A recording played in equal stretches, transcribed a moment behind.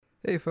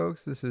Hey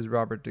folks, this is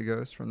Robert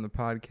DeGhost from the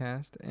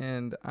podcast,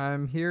 and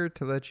I'm here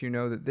to let you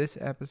know that this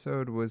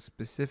episode was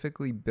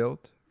specifically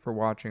built for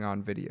watching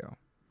on video.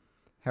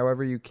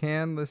 However, you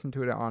can listen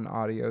to it on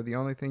audio. The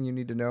only thing you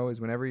need to know is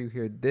whenever you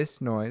hear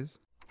this noise,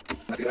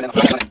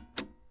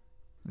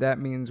 that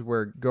means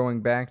we're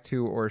going back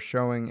to or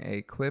showing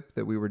a clip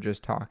that we were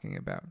just talking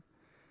about.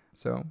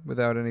 So,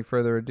 without any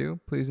further ado,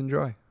 please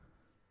enjoy.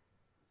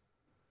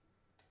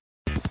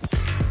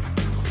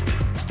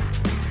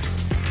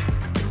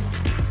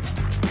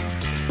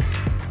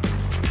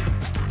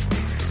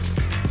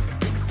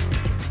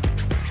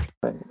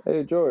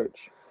 Hey,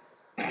 George.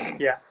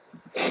 Yeah.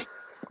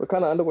 What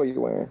kind of underwear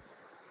you wearing?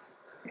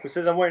 Who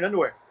says I'm wearing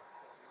underwear?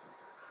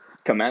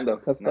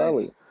 Commando. That's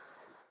Dolly.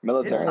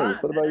 Military.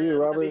 Nice. What about you,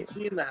 Robert?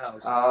 AC in the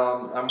house.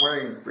 I'm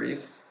wearing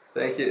briefs.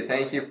 Thank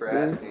you for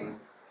asking.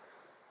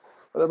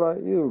 What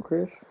about you,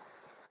 Chris?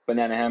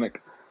 Banana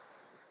hammock.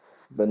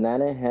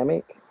 Banana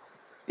hammock?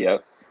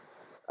 Yep.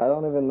 I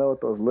don't even know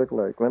what those look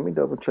like. Let me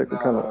double check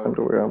what kind of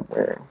underwear I'm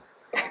wearing.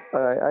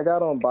 Alright, I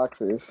got on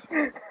boxers.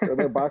 So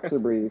they're boxer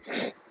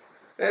briefs.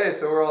 Hey,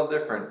 so we're all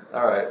different.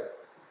 All right.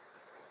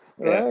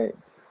 Alright.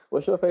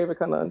 What's your favorite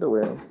kind of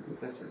underwear?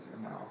 This is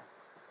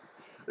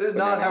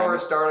not how we're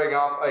starting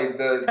off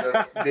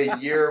the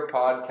year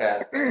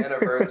podcast, the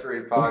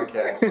anniversary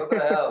podcast. What the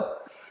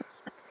hell?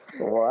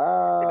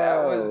 Wow.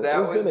 That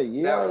was been a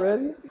year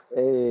already?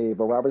 Hey,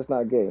 but Robert's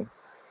not gay.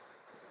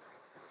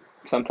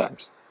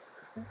 Sometimes.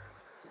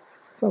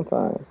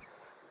 Sometimes.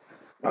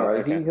 All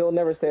right. He'll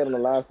never say it on the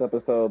last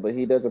episode, but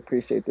he does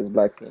appreciate this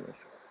black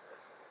penis.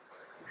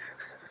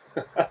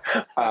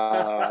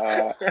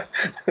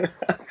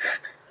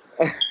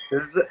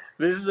 This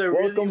is a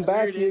Welcome really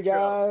back, weird you intro.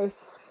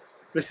 guys.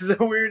 This is a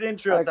weird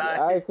intro,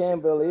 Ty. I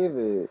can't believe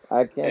it.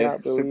 I cannot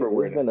It's believe super it.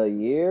 weird. It's been a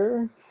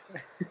year.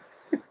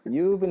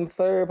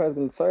 Has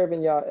been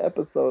serving y'all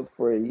episodes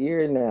for a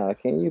year now.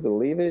 Can you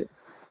believe it?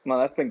 Well,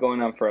 that's been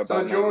going on for about So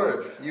 9 George,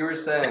 months. you were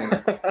saying.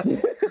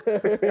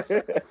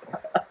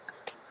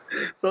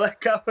 So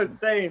like I was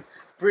saying,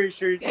 pretty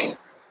sure.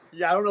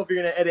 Yeah, I don't know if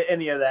you're gonna edit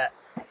any of that.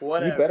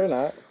 Whatever. You better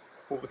not.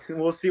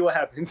 We'll see what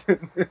happens.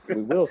 We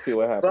will see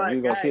what happens. But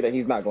You're going to see guys- that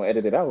he's not going to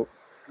edit it out.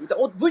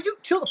 Will you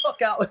chill the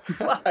fuck out?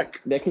 Fuck.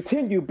 Now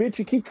continue, bitch.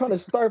 You keep trying to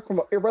start from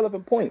an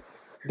irrelevant point.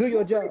 Do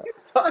your job. What are you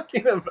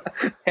talking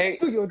about? Hey,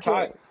 Do your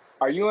Ty, job.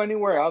 are you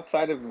anywhere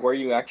outside of where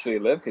you actually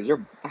live? Because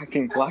you're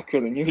acting blacker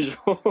than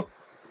usual.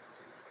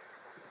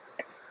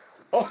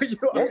 Oh, you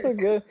are. That's a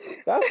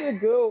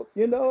good,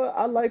 you know what?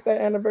 I like that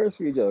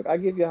anniversary joke. I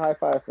give you a high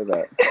five for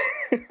that.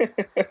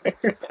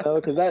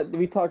 Because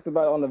we talked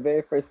about it on the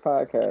very first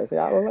podcast.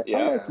 Yeah, I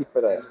like you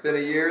for It's that. been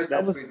a year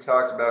since we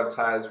talked about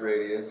Ty's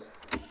radius.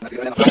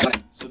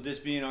 So this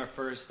being our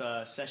first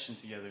session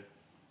together,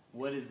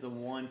 what is the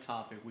one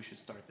topic we should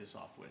start this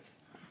off with?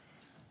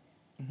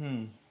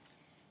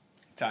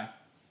 Ty.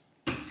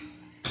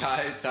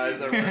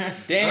 Ty's our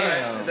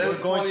Damn. Right, there's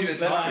We're going plenty to-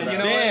 talk you about.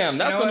 know Damn,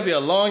 that's going to be a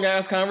long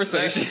ass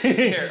conversation.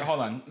 Here, hold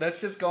on.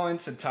 Let's just go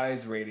into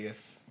Ty's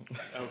radius.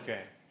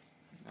 Okay,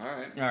 All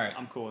right. All right.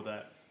 I'm cool with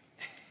that.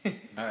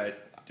 All right.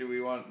 Do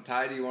you want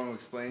to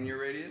explain your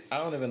radius? I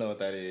don't even know what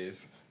that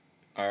is.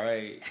 All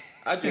right.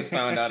 I just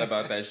found out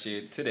about that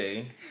shit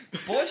today.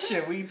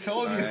 Bullshit. We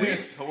told you Alright.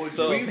 this.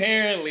 So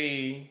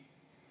apparently,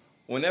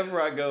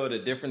 whenever I go to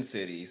different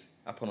cities,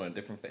 I put on a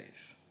different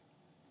face.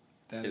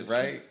 That Is is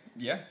right? true.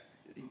 Yeah.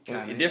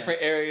 In different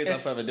areas, I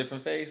It's- have a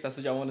different face. That's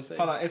what y'all want to say?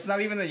 Hold on. It's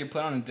not even that you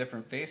put on a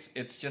different face.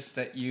 It's just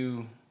that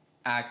you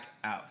act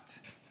out.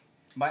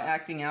 By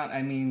acting out,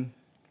 I mean,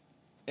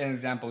 an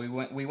example.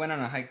 We went on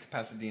a hike to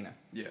Pasadena,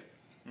 Yeah.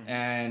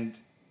 and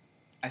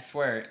I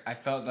swear I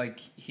felt like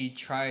he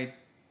tried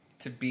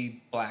to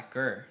be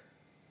blacker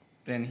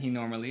than he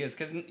normally is,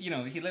 because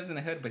he lives in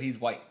the hood, but he's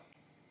white.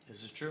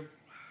 This is true.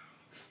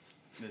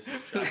 This is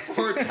true.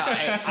 Poor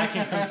Ty. I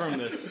can confirm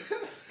this.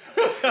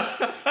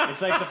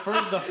 It's like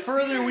the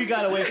further we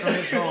got away from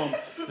his home,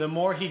 the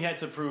more he had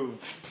to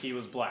prove he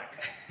was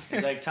black.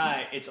 He's like,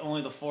 Ty, it's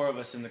only the 4 of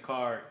us in the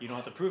car. You don't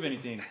have to prove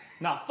anything.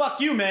 Nah, fuck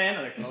you, man.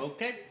 I'm like,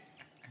 okay.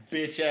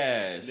 Bitch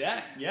ass.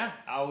 Yeah,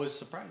 I was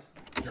surprised.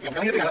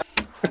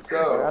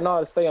 So I know how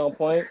to stay on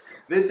point.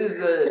 this is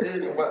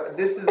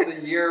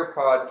the year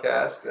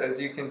podcast.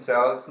 As you can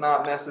tell, it's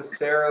not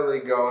necessarily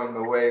going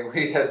the way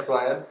we had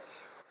planned,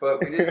 but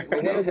we did have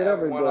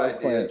Whatever one goes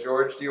idea. planned.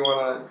 George, do you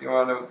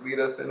wanna lead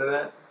us into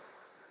that?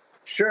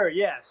 Sure,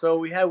 yeah. So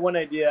we had one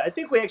idea. I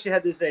think we actually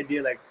had this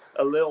idea like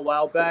a little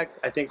while back.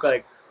 I think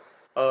like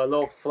a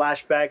little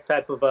flashback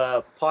type of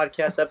a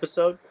podcast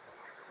episode.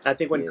 I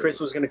think when Chris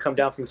was going to come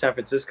down from San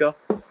Francisco.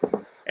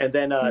 And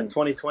then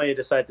 2020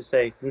 decided to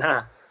say,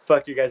 nah,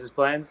 fuck your guys'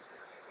 plans.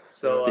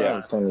 So,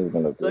 Yeah. Tony's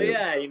gonna so do it.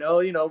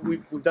 yeah,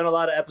 we've done a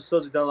lot of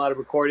episodes. We've done a lot of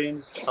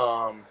recordings.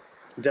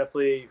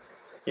 Definitely,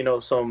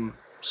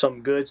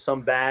 some good,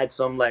 some bad,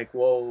 some like,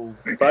 whoa,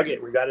 fuck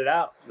it, we got it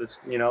out.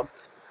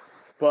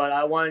 But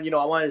I wanted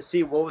to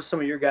see what was some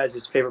of your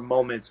guys' favorite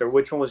moments, or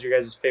which one was your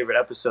guys' favorite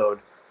episode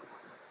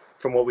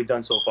from what we've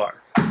done so far.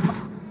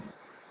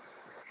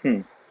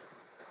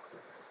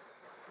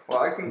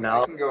 Well, I can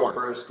Now- go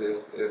first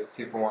if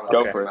people want to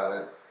Go talk for it. about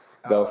it.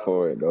 Go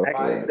for it. Go for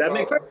Actually, it. that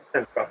makes perfect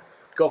sense, bro.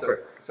 Go for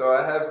it. So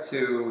I have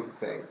two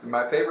things.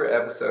 My favorite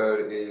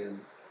episode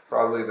is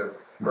probably the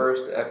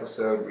first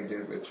episode we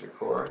did with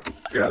Shakur.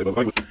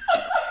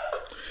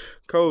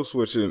 Code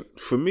switching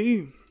for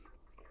me,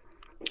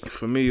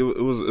 it's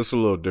a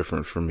little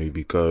different for me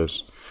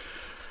because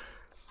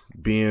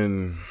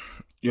being,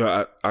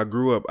 I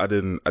grew up. I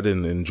didn't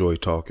enjoy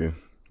talking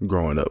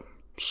growing up.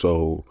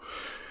 So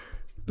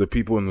the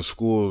people in the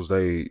schools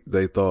they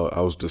thought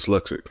I was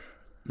dyslexic,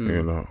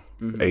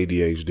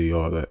 ADHD,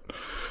 all that.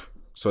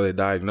 So they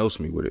diagnosed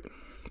me with it,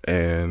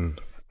 and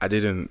I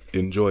didn't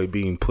enjoy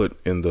being put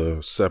in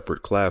the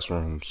separate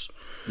classrooms.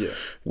 Yeah.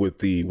 With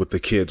the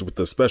kids, with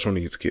the special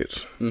needs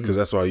kids, because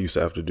that's what I used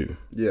to have to do.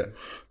 Yeah.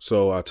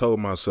 So I told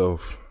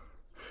myself,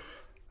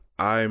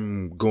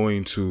 I'm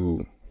going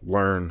to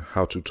learn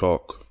how to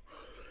talk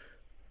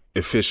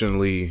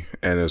efficiently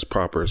and as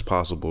proper as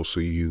possible,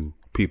 so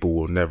people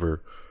will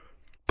never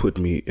put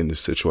me in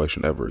this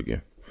situation ever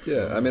again.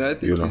 Yeah. I mean, I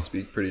think you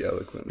speak pretty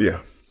eloquently. Yeah.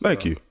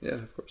 Thank you. Yeah,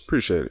 of course.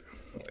 Appreciate it.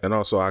 And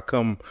also, I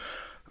come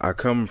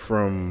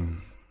from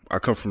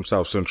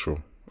South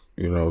Central,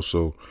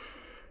 so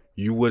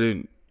you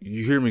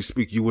hear me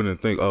speak, you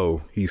wouldn't think,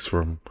 oh, he's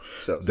from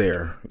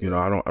there.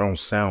 I don't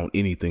sound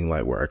anything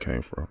like where I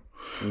came from.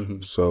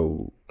 Mm-hmm.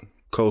 So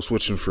code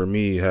switching for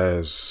me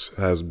has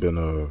been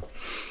a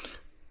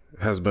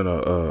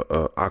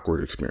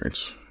awkward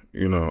experience.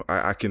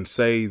 I can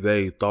say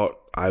they thought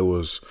I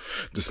was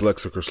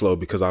dyslexic or slow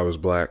because I was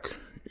black,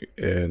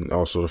 and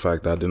also the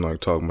fact that I didn't like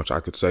talk much. I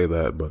could say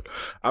that, but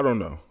I don't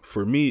know.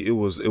 For me, it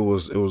was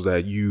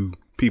that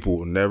people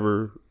will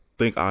never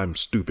think I'm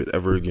stupid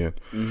ever again.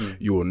 Mm-hmm.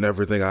 You will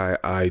never think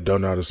I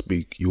don't know how to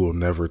speak. You will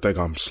never think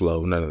I'm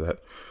slow. None of that.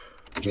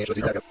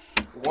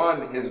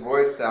 One, his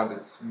voice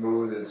sounded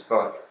smooth as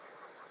fuck.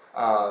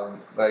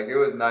 It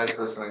was nice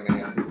listening to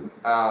him.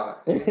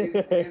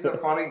 He's a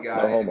funny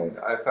guy. And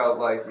I felt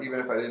like even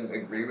if I didn't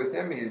agree with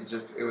him,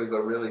 it was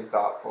a really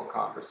thoughtful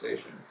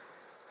conversation.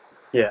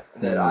 Yeah.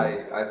 That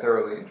I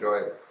thoroughly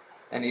enjoyed.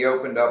 And he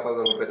opened up a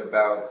little bit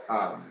about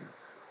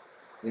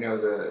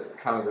the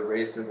kind of the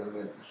racism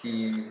that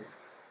he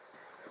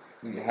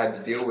had to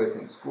deal with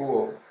in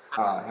school,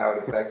 how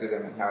it affected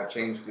him and how it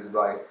changed his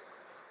life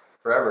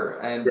forever.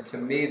 And to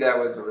me, that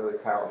was a really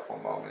powerful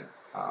moment.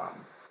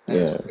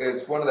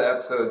 It's one of the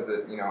episodes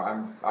that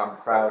I'm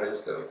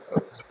proudest of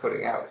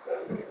putting out.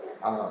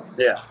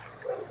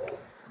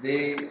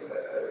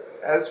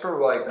 As for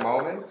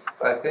moments,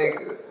 I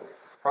think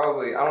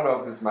probably, I don't know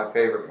if this is my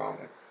favorite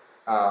moment.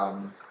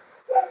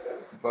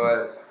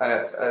 But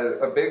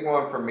a big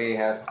one for me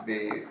has to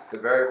be the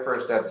very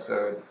first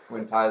episode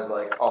when Ty's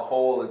like, a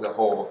hole is a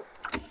hole.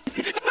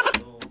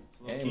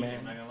 Hey, man.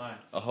 I'm not gonna lie.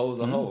 A hole's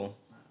a hole.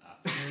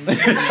 Wait,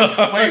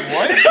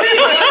 what?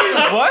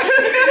 What?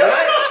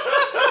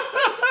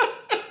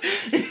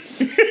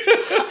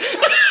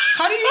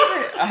 How do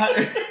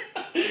you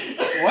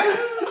what?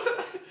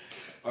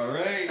 All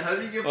right. How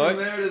do you get from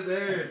there to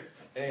there?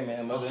 Hey, man,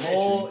 A Mother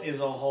hole Nature. is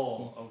a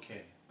hole.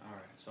 Okay. All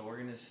right. So we're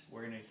gonna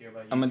hear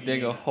about you. I'm gonna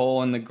dig a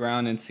hole in the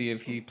ground and see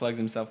if he plugs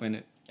himself in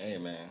it. Hey,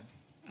 man.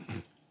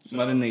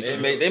 Mother Nature.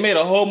 They made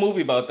a whole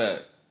movie about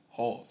that.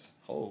 Holes.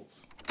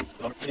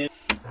 It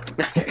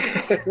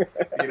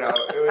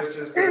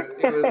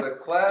was a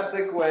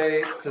classic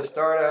way to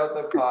start out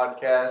the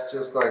podcast,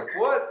 just like,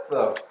 what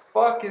the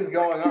fuck is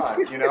going on,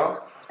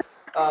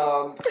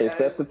 It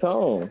sets the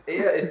tone.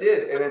 Yeah, it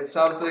did, and it's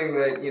something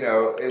that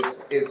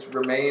it's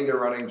remained a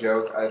running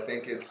joke. I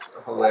think it's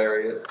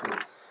hilarious.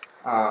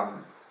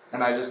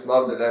 And I just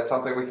love that that's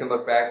something we can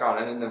look back on.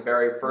 And in the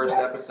very first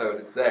episode,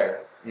 it's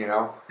there.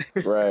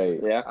 Right.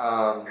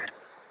 Yeah.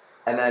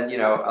 And then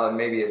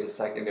maybe as a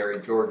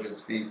secondary, George's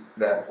feet,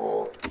 that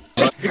whole.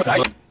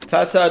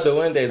 Tata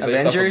Duende is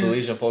based Avengers?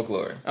 off of Belizean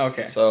folklore.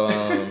 Okay. So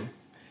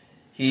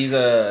he's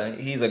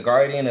a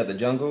guardian of the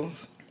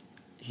jungles.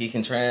 He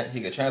could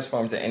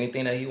transform to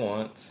anything that he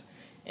wants,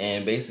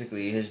 and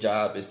basically his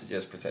job is to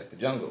just protect the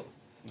jungle.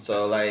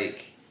 So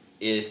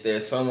if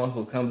there's someone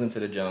who comes into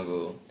the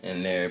jungle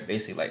and they're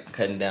basically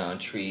cutting down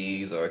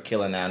trees or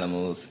killing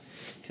animals,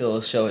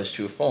 he'll show his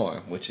true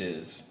form, which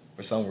is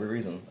for some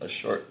reason a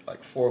short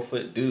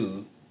 4-foot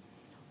dude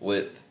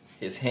with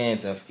his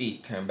hands and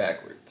feet turned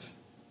backwards,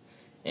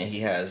 and he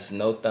has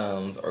no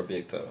thumbs or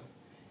big toe,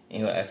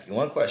 and he'll ask you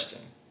one question.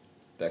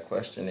 That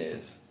question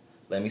is,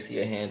 let me see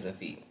your hands and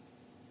feet.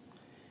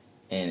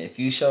 And if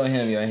you show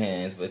him your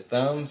hands with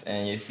thumbs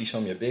and if you show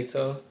him your big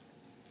toe,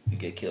 you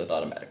get killed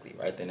automatically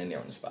right then and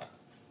there on the spot.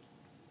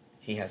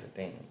 He has a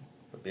thing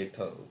for big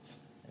toes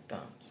and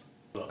thumbs.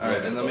 All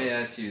right, and let me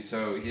ask you.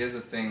 So he has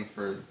a thing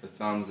for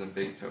thumbs and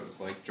big toes,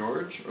 like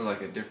George, or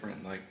a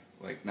different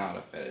not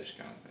a fetish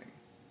kind of thing.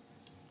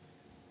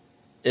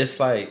 It's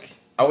I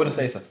wouldn't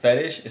say it's a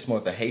fetish. It's more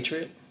of a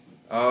hatred.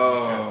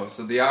 Oh,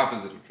 so the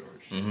opposite of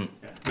George. Mm-hmm.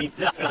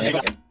 I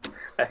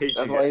hate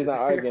That's you why he's guys.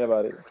 not arguing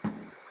about it.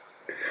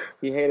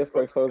 He hates us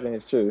for exposing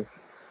his truth.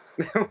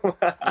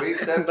 We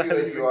accept you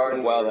as you are.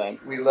 Well then.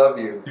 We love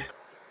you.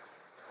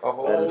 A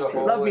hole That is is a true.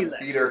 hole Love me and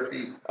less. feet are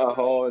feet. A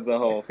hole is a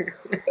hole.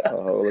 A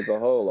hole is a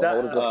hole. A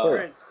hole is a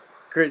foot.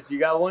 Chris, you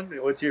got one?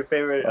 What's your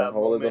favorite A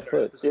hole is a moment or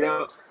foot. episode? You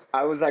know,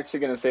 I was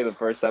actually gonna say the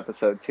first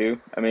episode too.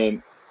 I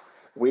mean,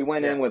 we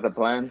went in Yeah. with a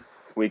plan.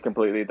 We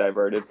completely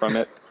diverted from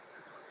it.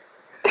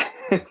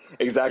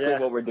 Exactly Yeah.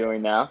 what we're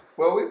doing now.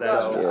 Well, we've That's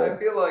gotten. true. I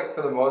feel like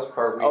for the most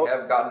part, we Oh.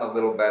 have gotten a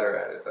little better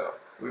at it, though.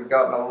 We've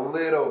gotten a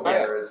little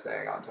better at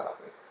staying on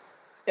topic.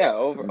 Yeah,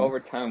 over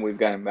time we've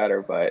gotten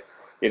better, but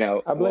you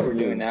know I blame what we're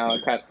you. doing now.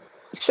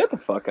 Shut the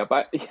fuck up.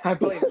 I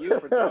blame you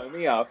for throwing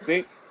me off.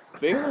 See.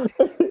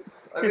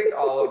 I think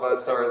all of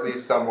us are at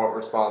least somewhat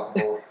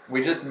responsible.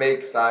 We just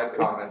make side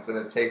comments, and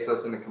it takes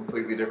us in a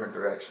completely different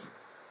direction.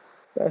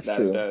 That's That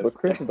true. does. But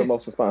Chris is the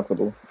most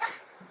responsible.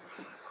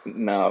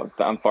 No,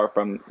 I'm far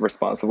from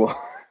responsible.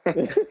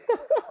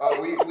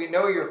 We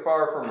know you're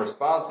far from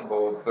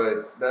responsible,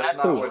 but that's That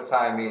not too. what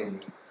Ty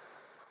means.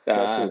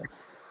 That too.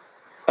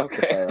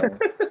 Okay.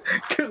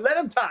 Let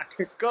him talk.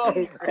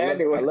 Go.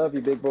 Anyway. I love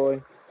you, big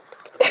boy.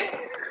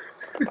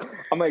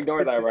 I'm gonna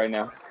ignore that right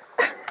now.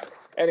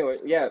 Anyway,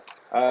 yeah.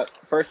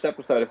 First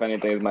episode, if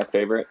anything, is my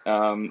favorite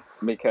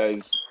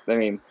because I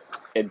mean,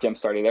 it jump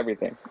started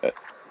everything.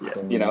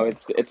 You know,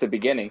 it's the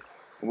beginning.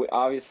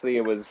 Obviously,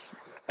 it was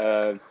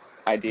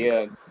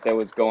idea that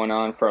was going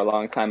on for a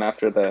long time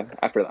after the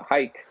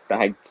hike. The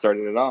hike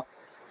started it all,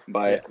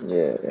 but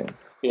Yeah.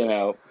 you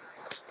know,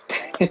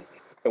 it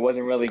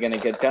wasn't really gonna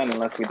get done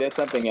unless we did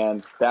something.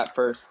 And that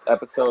first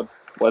episode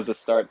was the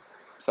start.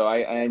 So I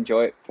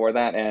enjoy it for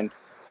that. And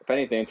if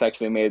anything, it's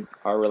actually made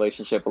our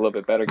relationship a little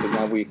bit better because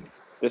now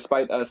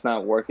despite us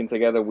not working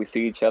together, we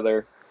see each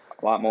other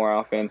a lot more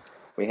often.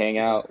 We hang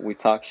out, we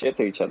talk shit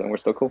to each other, and we're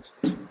still cool.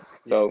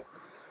 So,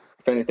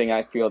 if anything,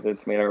 I feel that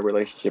it's made our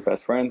relationship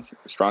as friends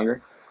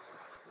stronger.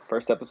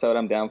 First episode,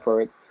 I'm down for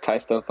it. Ty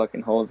still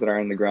fucking holes that are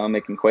in the ground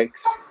making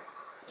quakes.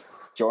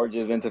 George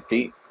is into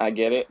feet. I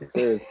get it.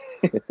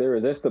 It's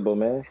irresistible,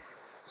 man.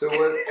 So,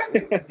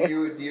 what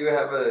do you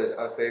have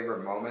a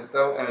favorite moment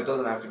though? And it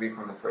doesn't have to be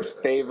from the first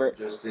episode, Favorite-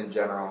 just in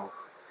general.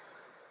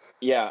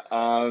 Yeah.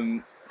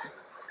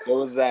 What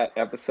was that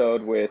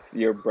episode with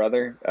your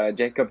brother,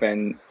 Jacob,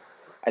 and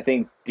I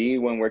think D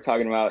when we're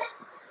talking about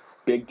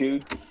big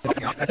dudes?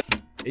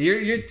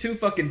 You're too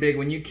fucking big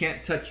when you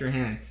can't touch your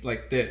hands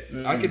like this.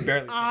 I can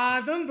barely.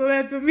 Ah, don't do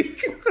that to me.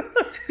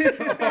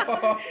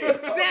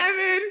 Damn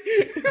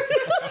it.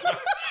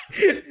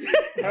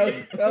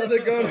 How's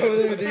it going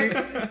over there,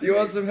 D? Do you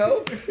want some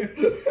help? If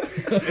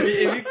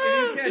you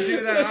can't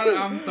do that,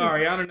 I'm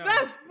sorry. I don't know.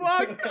 That's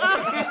fucked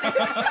up.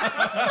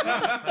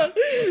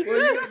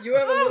 Well, you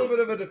have a little bit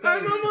of a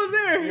defense. I'm almost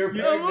there. You're I'm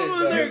pregnant, almost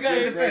though. there, You got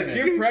a guys. defense.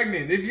 You're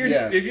pregnant.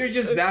 If you're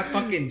just that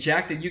fucking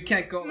jacked that you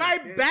can't go. My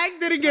like this, back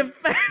didn't get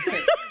fat.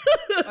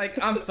 like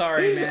I'm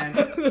sorry, man.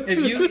 If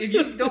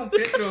you don't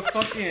fit through a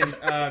fucking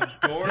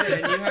door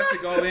and you have to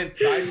go in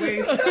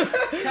sideways,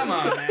 come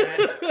on, man.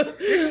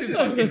 You're too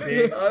fucking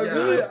big.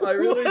 I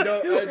really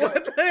don't.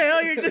 What the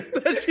hell? You're just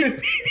touching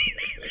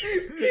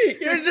me.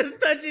 You're just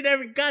touching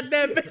every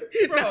goddamn bit.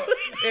 Bro,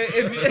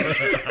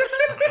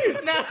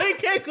 if Now I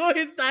can't go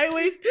in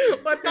sideways.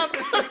 What the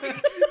fuck?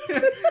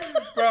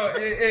 Bro,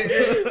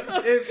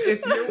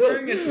 if you're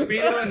wearing a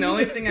Speedo and the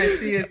only thing I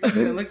see is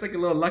something that looks like a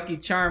little Lucky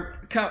Charm,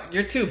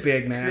 you're too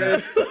big,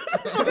 man.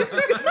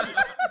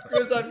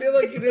 Chris, I feel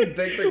like you didn't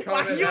think the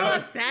Why comment you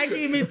out.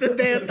 attacking me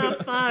today? What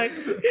the fuck?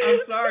 I'm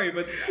sorry,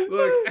 but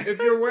Look, if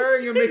you're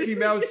wearing a Mickey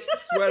Mouse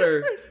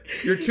sweater,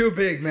 you're too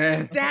big,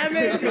 man. Damn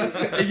it.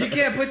 if you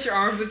can't put your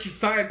arms at your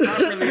side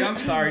properly, I'm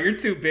sorry, you're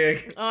too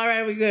big. All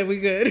right, we good.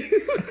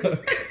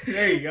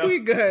 There you go. We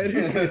good.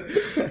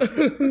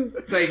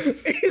 It's like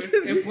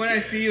if when I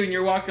see you and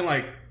you're walking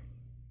like,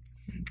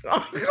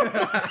 Oh,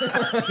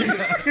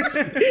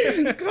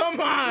 come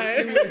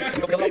on.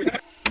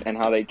 And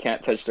how they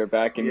can't touch their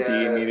back and D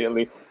Yes.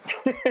 immediately.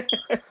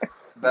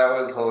 That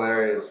was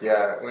hilarious.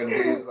 Yeah, when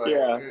he's like,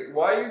 Yeah.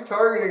 "Why are you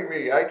targeting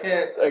me? I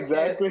can't."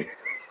 Exactly.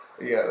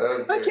 Yeah, that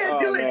was. I Great. can't Oh,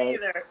 do it man.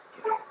 either.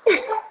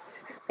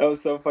 That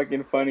was so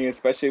fucking funny,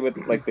 especially with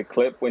like the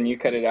clip when you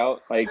cut it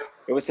out. Like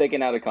it was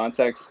taken out of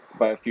context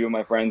by a few of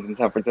my friends in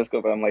San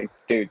Francisco, but I'm like,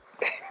 dude,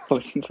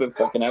 listen to the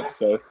fucking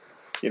episode.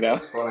 You know?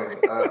 That's funny.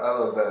 I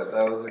love that.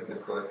 That was a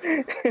good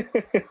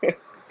clip.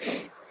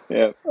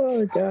 Yeah.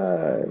 Oh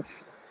gosh.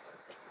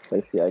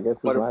 Let's see. I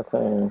guess it's my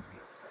turn.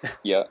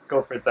 Yeah.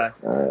 Go for it, Ty.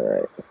 All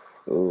right.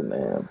 Ooh,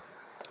 man.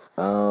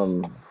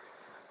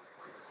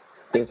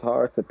 It's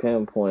hard to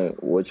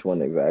pinpoint which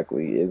one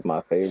exactly is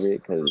my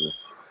favorite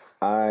because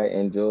I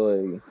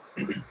enjoy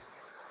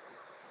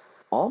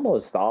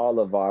almost all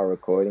of our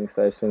recording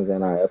sessions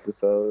and our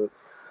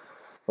episodes.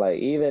 Like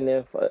even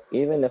if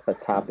a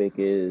topic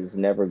is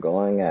never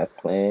going as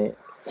planned,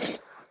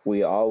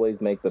 we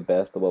always make the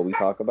best of what we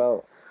talk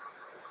about.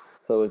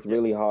 So it's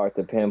really hard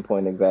to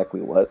pinpoint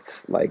exactly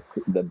what's like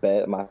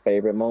my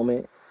favorite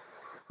moment.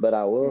 But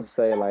I will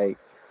say like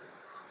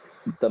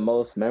the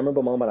most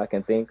memorable moment I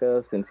can think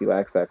of since you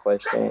asked that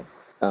question,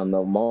 the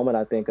moment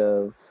I think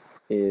of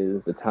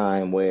is the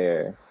time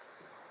where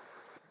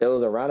it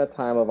was around the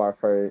time of our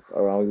first,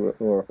 around when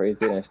we were first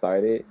getting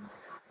started,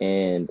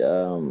 and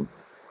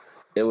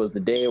it was the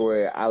day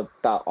where I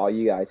thought all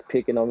you guys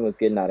picking on me was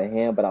getting out of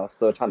hand, but I was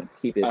still trying to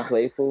keep it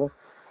playful.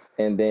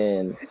 And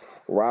then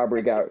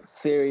Robert got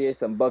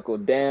serious and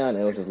buckled down,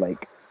 and it was just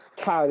like,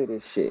 tired of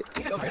this shit.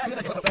 I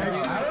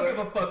don't give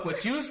a fuck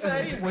what you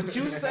say,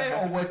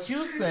 or what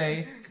you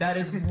say. That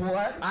is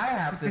what I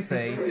have to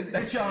say.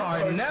 That y'all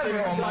are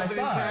never on my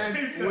side.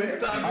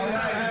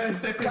 Alright,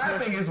 the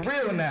clapping is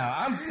real now.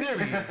 I'm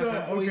serious. So,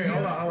 okay,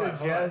 hold on.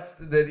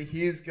 Suggest that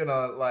he's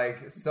gonna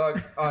like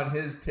suck on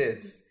his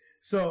tits.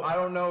 So I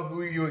don't know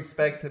who you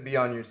expect to be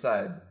on your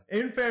side.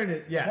 In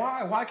fairness, yeah.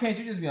 Why can't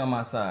you just be on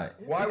my side?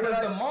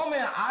 Because the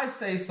moment I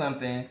say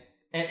something,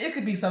 and it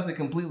could be something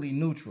completely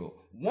neutral.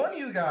 One of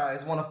you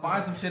guys want to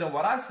find some shit on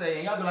what I say,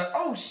 and y'all be like,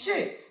 "Oh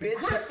shit,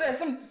 Chris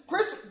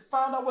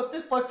found out what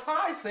this but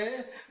Ty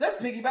said. Let's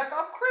piggyback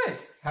off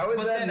Chris." How is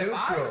but that then neutral?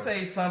 If I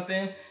say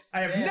something, I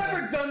have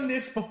never done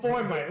this before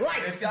in my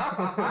life. If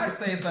I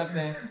say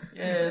something,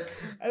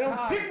 I don't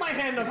pick my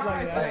hand up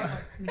like that.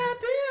 God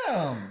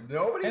damn.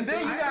 Nobody. And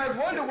then you guys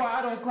wonder why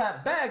I don't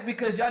clap back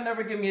because y'all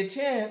never give me a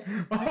chance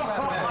to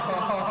clap back.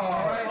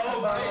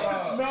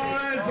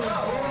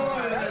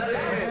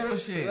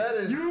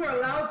 Bullshit. You are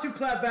allowed to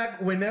clap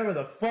back whenever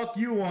the fuck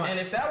you want. And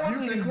if that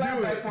wasn't the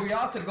clap back for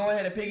y'all to go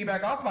ahead and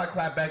piggyback off my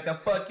clap back, then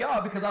fuck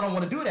y'all because I don't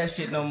want to do that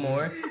shit no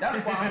more.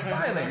 That's why I'm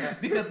silent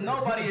because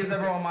nobody is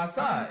ever on my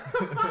side.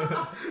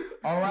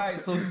 All right,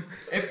 so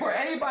if for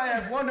anybody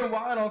that's wondering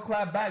why I don't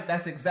clap back,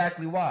 that's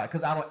exactly why.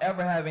 Because I don't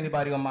ever have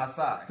anybody on my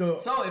side. So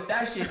if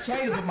that shit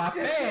changes with my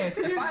fans,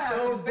 if I have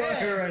some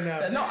fans,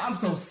 right now. I'm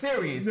so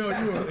serious. No,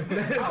 I'm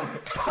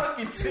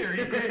fucking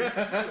serious.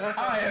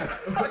 I am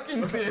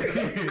fucking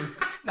serious.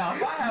 Now,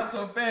 if I have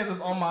some fans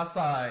that's on my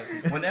side,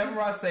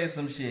 whenever I say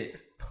some shit,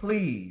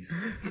 please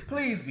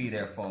be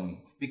there for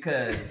me.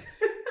 Because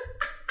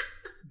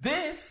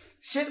this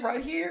shit right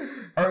here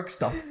irks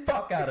the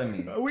fuck out of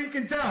me. We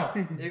can tell.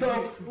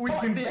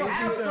 The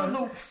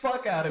absolute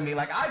fuck out of me.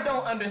 Like, I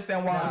don't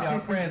understand why I'm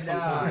your friend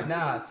sometimes.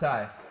 Nah,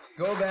 Ty.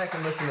 Go back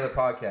and listen to the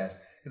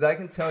podcast. Because I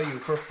can tell you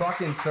for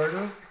fucking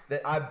certain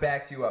that I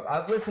backed you up.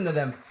 I've listened to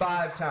them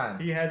 5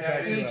 times. He has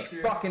backed you up. Each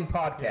fucking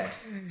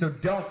podcast. So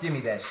don't give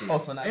me that shit.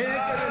 Also, not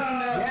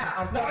yeah,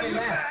 I'm fucking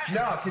mad.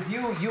 No, because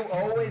you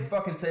always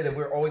fucking say that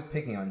we're always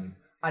picking on you.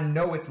 I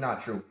know it's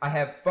not true. I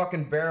have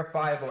fucking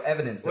verifiable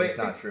evidence that it's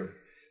not true.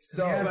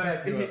 So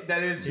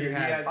that is true.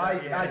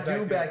 I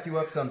do back you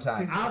up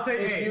sometimes. I'll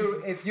take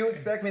if you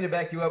expect me to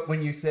back you up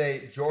when you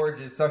say George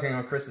is sucking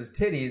on Chris's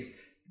titties,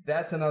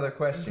 that's another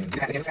question.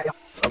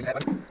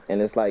 And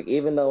it's like,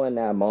 even though in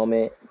that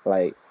moment,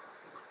 like,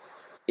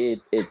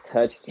 it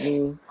touched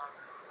me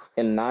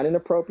in not an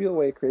appropriate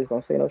way, Chris,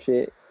 don't say no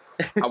shit.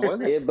 I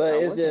wasn't.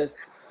 It's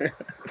just,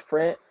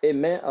 friend, it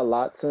meant a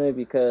lot to me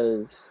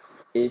because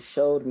it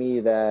showed me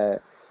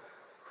that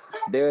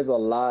there's a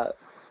lot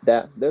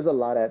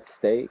at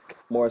stake,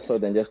 more so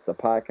than just the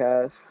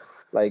podcast.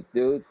 Like,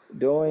 dude,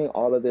 doing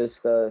all of this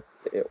stuff,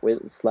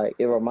 it's like,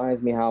 it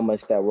reminds me how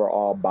much that we're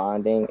all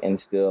bonding and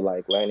still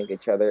like learning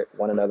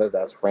one another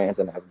as friends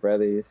and as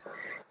brothers.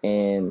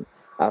 And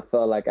I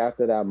felt like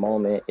after that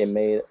moment, it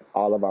made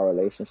all of our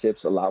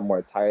relationships a lot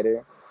more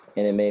tighter,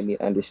 and it made me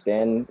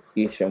understand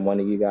each and one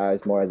of you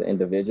guys more as an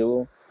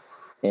individual.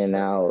 And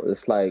now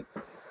it's like,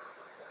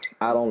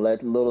 I don't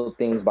let little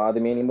things bother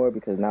me anymore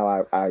because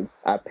now I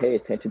pay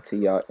attention to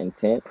your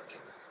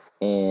intents.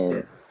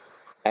 And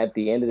at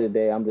the end of the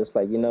day, I'm just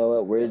like, you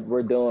know what,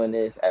 we're doing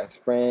this as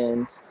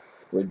friends.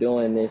 We're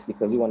doing this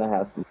because we want to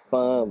have some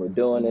fun. We're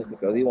doing this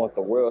because we want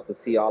the world to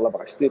see all of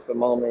our stupid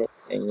moments.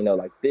 And, you know,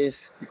 like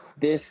this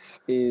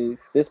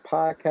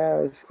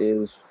podcast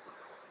is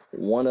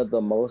one of the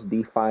most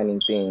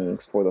defining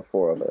things for the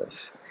 4 of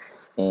us.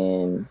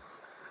 And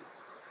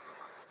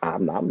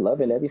I'm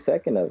loving every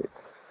second of it.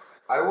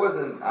 I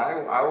wasn't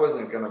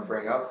gonna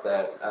bring up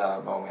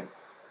that moment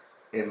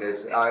in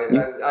this.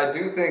 I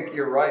do think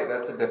you're right.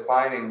 That's a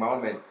defining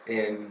moment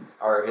in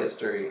our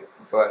history.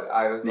 But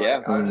I was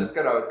like, I'm just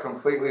gonna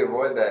completely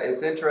avoid that.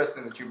 It's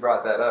interesting that you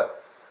brought that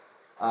up.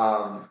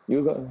 Nah,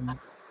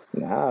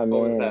 man.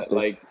 What was that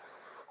like?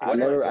 I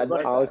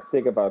always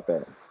think about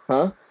that.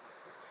 Huh?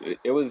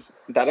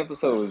 That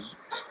episode was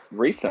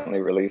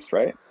recently released,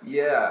 right?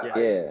 Yeah.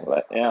 Yeah.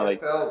 I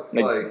felt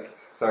like.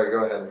 Sorry,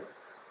 go ahead.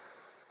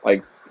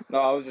 Like, no,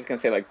 I was just gonna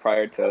say, like,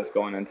 prior to us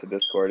going into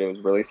Discord, it was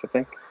released, I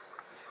think.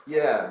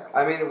 Yeah,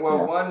 I mean,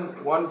 well,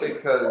 one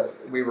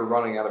because we were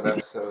running out of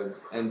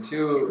episodes, and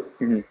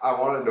 2, I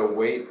wanted to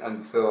wait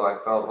until I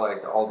felt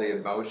like all the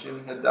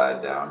emotion had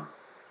died down,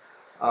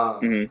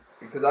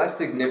 because I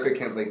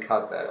significantly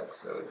cut that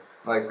episode.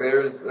 Like,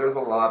 there's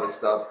a lot of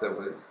stuff that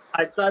was.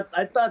 I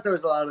thought there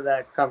was a lot of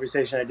that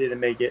conversation I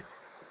didn't make it.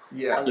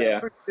 Yeah. I'm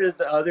pretty sure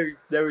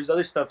there was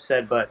other stuff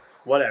said, but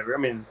whatever. I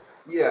mean.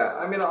 Yeah,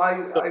 I mean, I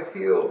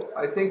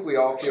think we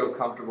all feel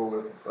comfortable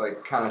with,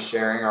 like, kind of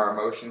sharing our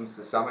emotions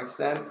to some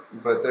extent,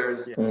 but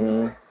there's,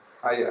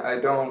 I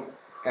don't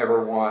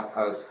ever want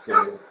us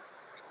to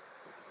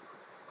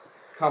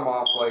come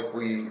off like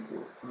we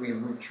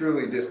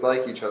truly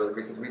dislike each other,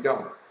 because we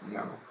don't, you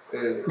know.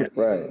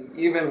 Right.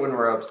 Even when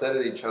we're upset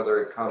at each other,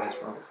 it comes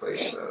from a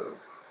place of,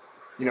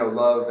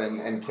 love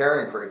and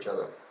caring for each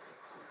other.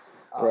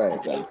 Right.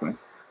 Exactly.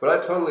 But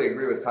I totally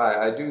agree with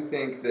Ty. I do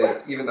think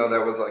that even though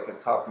that was like a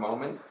tough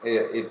moment,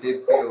 it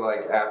did feel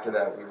like after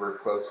that we were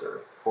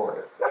closer for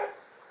it.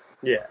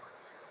 Yeah,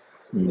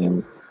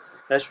 Mhm.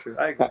 that's true.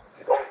 I agree.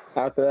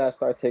 After that, I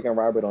started taking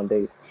Robert on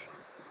dates.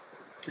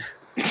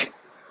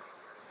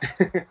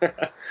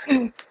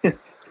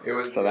 It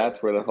was So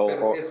that's where the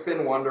whole. it's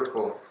been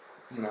wonderful,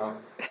 And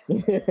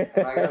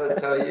I gotta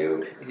tell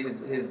you,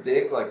 his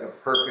dick like the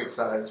perfect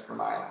size for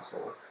my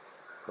asshole.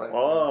 Like,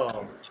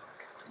 Oh,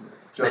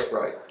 just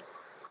right.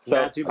 So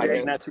not too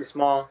big, not too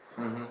small.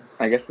 Mm-hmm.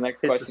 I guess the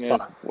next Hits the question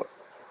is, spot.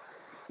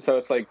 so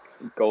it's like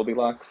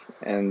Goldilocks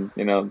and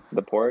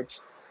the porridge.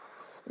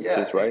 It's Yeah,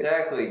 just right.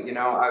 exactly.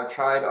 I've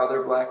tried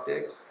other black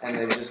dicks, and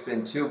they've just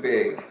been too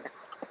big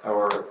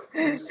or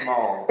too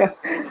small.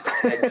 And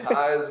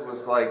Ty's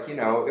was like,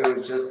 it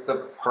was just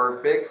the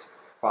perfect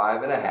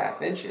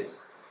 5.5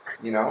 inches.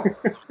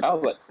 Oh,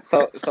 but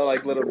so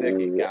like little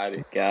Dicky. Got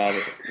it.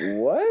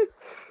 What?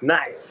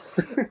 Nice.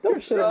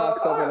 Don't shit on my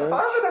 7 inch.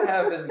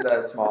 5.5 isn't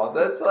that small.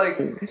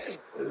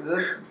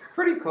 That's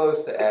pretty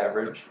close to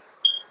average.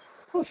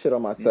 Don't shit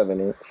on my 7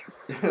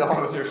 inch.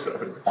 On your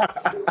 7.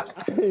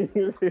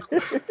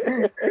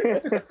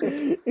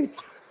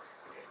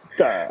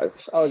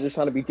 Gosh, I was just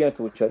trying to be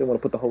gentle with you. I didn't want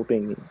to put the whole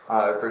thing in.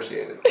 I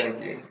appreciate it.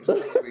 Thank you. You're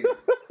so sweet.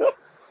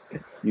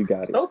 You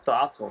got it. So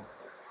thoughtful.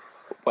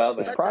 Well,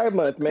 It's then. Pride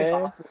Month, man.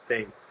 Thoughtful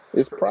thing.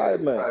 It's Pride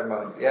It's Month. Pride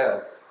Month. Yeah.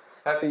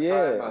 Happy Yeah.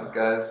 Pride Month,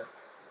 guys.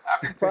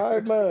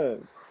 Pride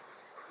Month.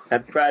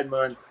 Happy Pride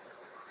Month.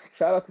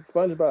 Shout out to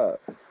SpongeBob.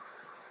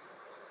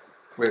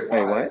 Wait,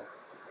 Wait, why? what?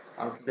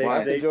 I'm They-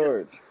 Why they-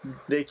 George?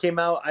 They came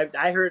out.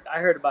 I heard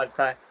about it.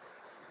 Ty.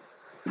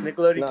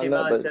 Nickelodeon came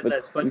out and said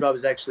that SpongeBob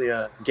is actually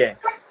gay.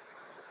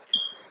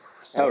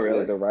 Oh,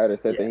 really? The writer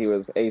said that he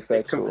was They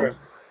asexual. confirmed.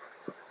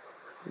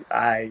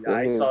 I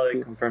Mhm. saw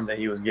it confirmed that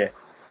he was gay.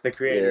 The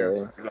creator of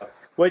SpongeBob.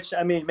 Which,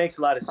 I mean, makes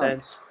a lot of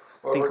sense.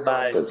 Well, Think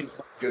about it.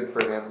 regardless, good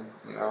for him,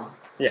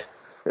 Yeah,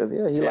 he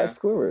Yeah. likes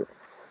Squidward.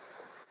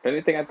 If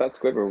anything, I thought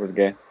Squidward was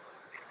gay.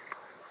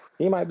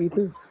 He might be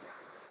too.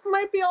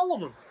 Might be all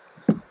of them.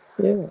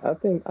 Yeah, I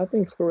think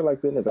Squidward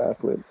likes getting his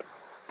ass licked.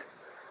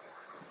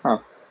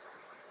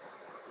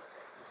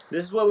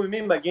 This is what we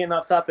mean by getting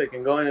off topic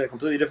and going in a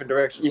completely different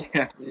direction.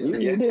 Yeah. You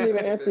didn't even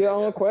answer your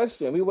own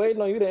question. We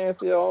waiting on you to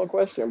answer your own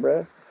question,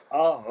 bruh.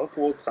 Oh,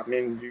 okay. Well, I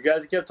mean, you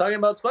guys kept talking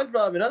about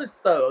SpongeBob and other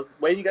stuff. I was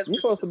waiting you guys. You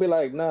supposed to be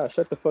like, nah,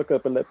 shut the fuck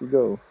up and let me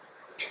go.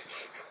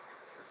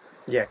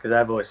 Yeah, because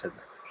I've always said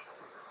that.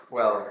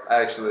 Well,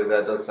 actually,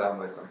 that does sound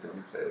like something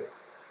you'd say.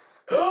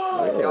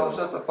 Like, y'all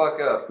shut the fuck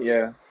up.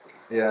 Yeah.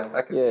 Yeah,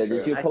 I can Yeah, see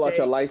did that. you pull out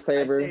your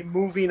lightsaber? I say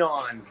moving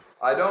on.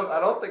 I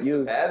don't think it's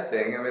a bad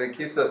thing. I mean, it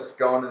keeps us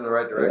going in the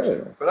right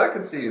direction. Yeah. But I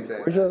can see you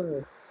saying Where's that.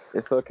 your-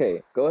 It's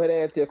okay. Go ahead and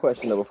answer your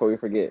question though before we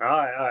forget. All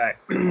right.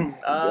 Your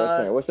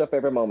turn. What's your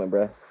favorite moment,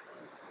 bruh?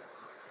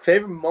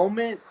 Favorite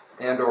moment?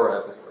 And/or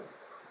episode.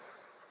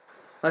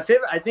 My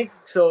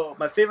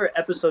favorite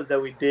episodes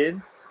that we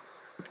did,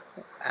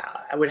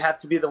 I would have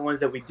to be the ones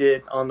that we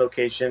did on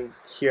location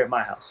here at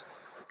my house.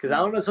 Because I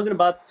don't know,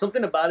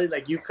 something about it,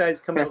 like you guys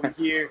coming over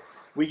here,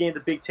 we getting the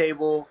big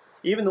table.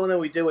 Even the one that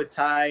we did with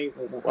Ty,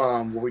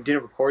 where we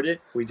didn't record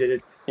it, we did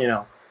it,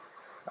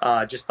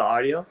 just the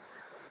audio.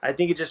 I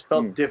think it just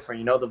felt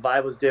different. The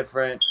vibe was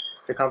different.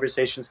 The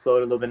conversations flowed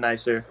a little bit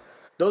nicer.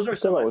 Those were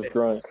some I of my was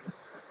favorites. drunk.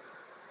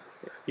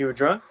 You were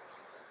drunk?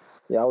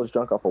 Yeah, I was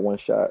drunk off of one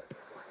shot.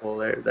 Well,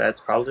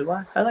 that's probably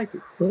why I liked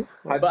it. But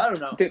I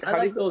don't know. Dude, I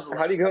like those a lot.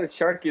 How do you go to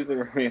Sharky's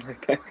and remain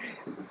like that?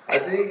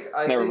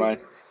 I Never mind.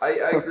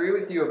 I agree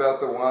with you about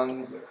the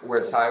ones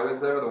where Ty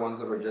was there, the ones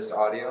that were just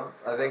audio.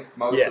 I think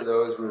most of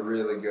those were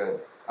really good.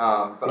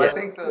 But I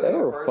think They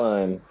were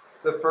fun.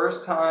 the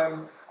first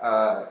time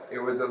it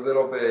was a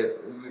little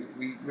bit,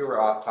 we were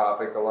off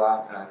topic a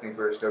lot, and I think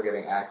we were still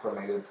getting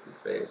acclimated to the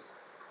space.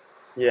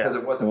 Yeah. Because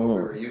it wasn't what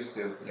we were used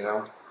to,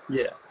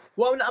 Yeah.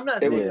 Well, I'm not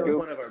saying it was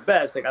one of our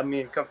best. Like, I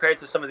mean, compared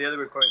to some of the other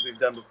recordings we've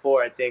done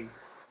before, I think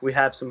we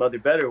have some other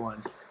better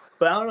ones.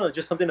 But I don't know,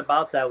 just something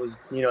about that was,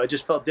 it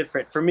just felt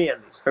different for me,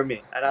 at least for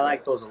me, and I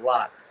like those a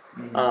lot.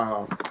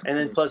 And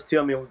then plus too,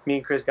 I mean, me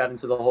and Chris got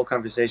into the whole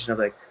conversation of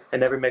like,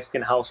 in every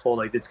Mexican household,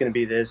 like it's gonna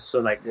be this. So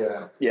like,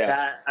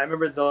 that I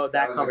remember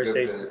that was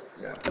conversation.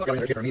 a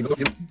good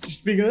bit,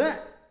 Speaking of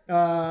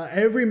that,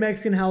 every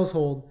Mexican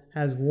household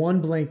has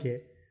one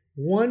blanket.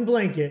 One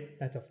blanket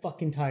that's a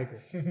fucking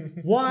tiger.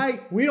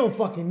 Why? We don't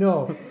fucking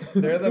know.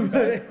 They're the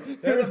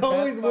best. There's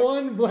always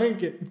one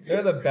blanket.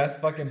 They're the best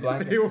fucking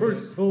blankets. They were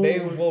so. They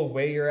will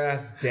weigh your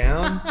ass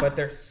down, but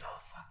they're so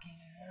fucking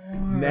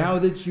warm. Now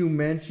that you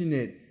mention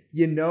it,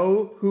 you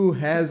know who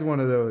has one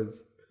of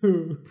those?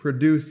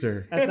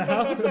 Producer. At the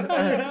house?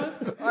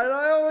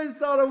 I always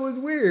thought it was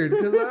weird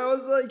because I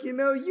was like, you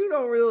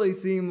don't really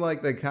seem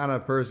like the kind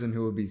of person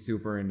who would be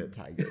super into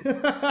tigers.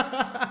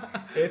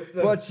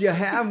 But you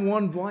have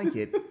one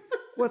blanket.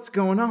 what's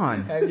going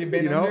on? Have you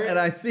been You know, under it? and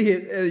I see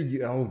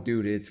it. Oh,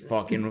 dude, it's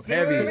fucking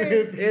heavy.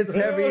 It's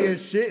heavy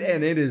as shit,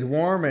 and it is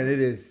warm and it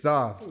is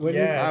soft. When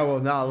Yes. it's- I will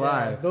not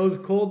lie. Those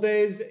cold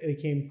days, it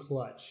came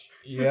clutch.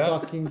 Yeah.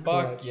 Fucking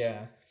clutch. Fuck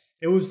yeah.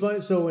 It was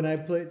fun. So when I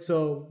played,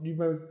 so you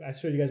remember, I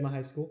showed you guys my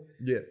high school.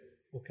 Yeah.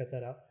 We'll cut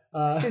that out.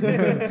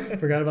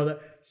 Forgot about that.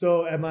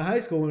 So at my high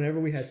school, whenever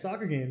we had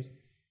soccer games,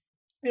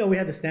 you know, we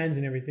had the stands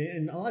and everything,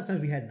 and a lot of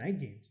times we had night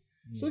games.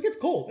 So it gets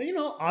cold. And, you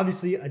know,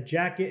 obviously a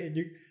jacket.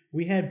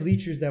 We had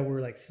bleachers that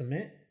were like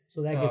cement,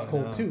 so that gets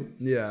cold too.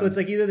 Yeah. So it's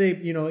like either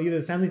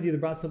the families either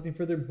brought something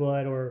for their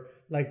butt, or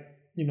like,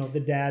 you know, the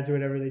dads or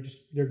whatever,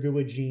 they're good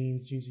with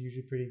jeans. Jeans are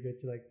usually pretty good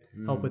to like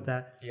help with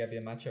that. You gotta be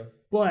a macho.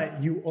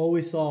 But you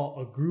always saw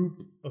a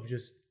group of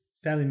just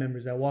family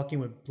members that walk in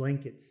with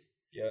blankets,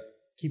 Yep.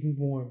 keep them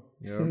warm.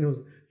 Yeah.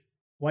 Those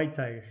white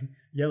tiger,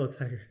 yellow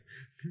tiger,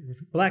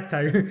 black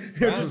tiger.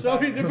 There are just so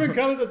Brown many different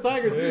colors of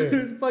tigers. Yeah.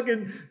 There's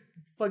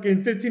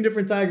fucking 15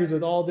 different tigers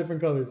with all different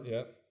colors.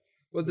 Yep.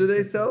 Well, do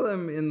they sell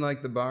them in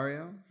like the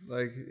barrio,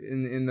 like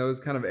in those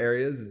kind of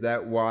areas? Is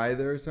that why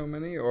there are so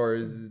many, or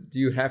do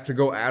you have to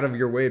go out of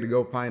your way to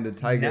go find a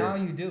tiger? Now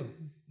you do.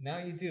 Now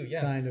you do.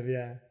 Yes. Kind of,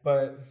 yeah.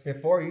 But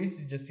before, you used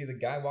to just see the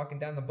guy walking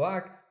down the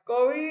block.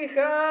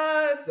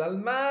 Cobijas,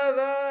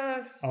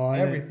 almohadas, Oh,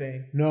 and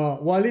everything. No,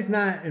 well, at least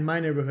not in my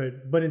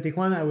neighborhood. But in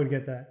Tijuana, I would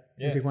get that.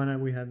 Yeah. In Tijuana,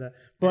 we had that.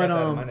 But got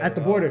that in my at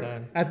the neighborhood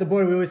all the border,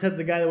 time. we always had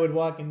the guy that would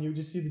walk, and you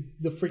just see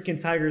the freaking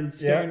tiger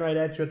staring right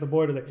at you at the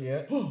border. Like,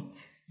 Yeah.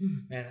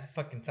 Man, that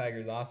fucking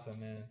tiger's awesome,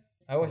 man.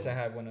 I wish I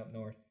had one up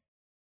north.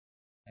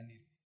 I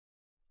need.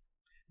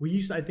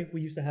 I think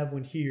we used to have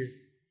one here.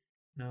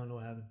 No, I don't know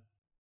what happened.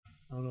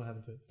 I don't know what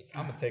happened to it.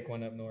 I'm gonna take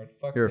one up north.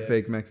 Fuck You're this. a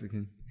fake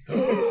Mexican.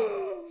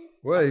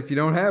 What if you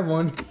don't have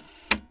one?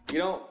 You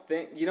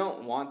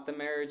don't want the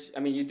marriage. I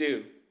mean, you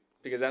do,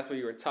 because that's what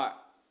you were taught.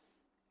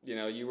 You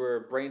know, you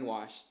were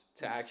brainwashed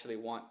to actually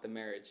want the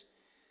marriage,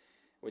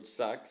 which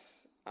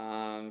sucks.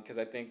 Because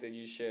I think that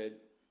you should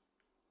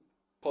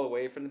pull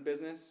away from the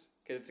business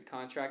because it's a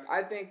contract.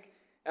 I think,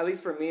 at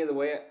least for me, the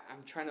way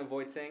I'm trying to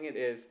avoid saying it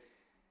is,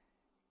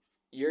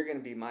 you're gonna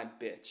be my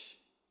bitch.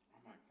 Oh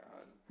my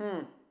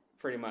god.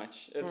 Pretty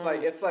much. It's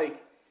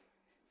like.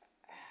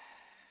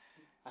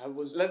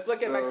 Let's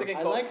look at Mexican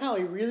I culture. like how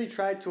he really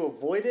tried to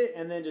avoid it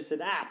and then just said,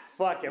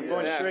 fuck it, I'm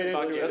going straight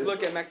into it. Let's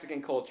look at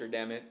Mexican culture,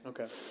 damn it.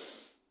 Okay.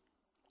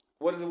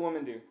 What does a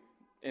woman do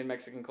in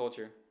Mexican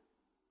culture?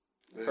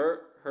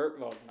 Her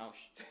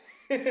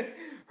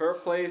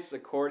place,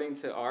 according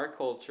to our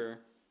culture,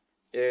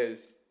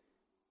 is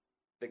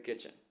the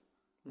kitchen.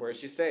 Where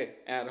does she stay?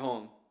 At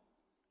home.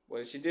 What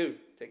does she do?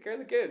 Take care of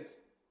the kids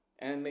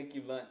and make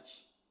you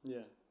lunch.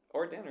 Yeah.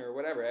 Or dinner or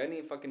whatever.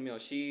 Any fucking meal.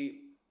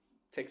 She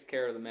takes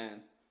care of the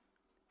man.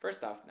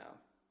 First off, no.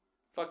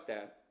 Fuck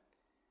that.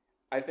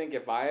 I think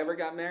if I ever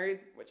got married,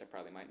 which I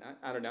probably might not,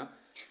 I don't know.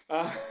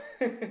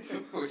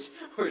 Which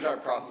I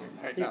probably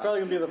might He's not. probably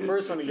going to be the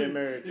first one to get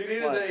married. He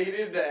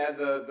needed to add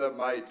the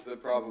might to the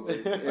probably.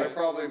 I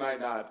probably might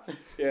not.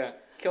 Yeah,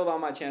 killed all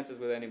my chances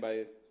with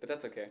anybody, but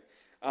that's okay.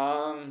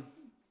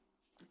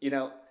 You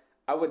know,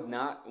 I would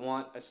not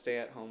want a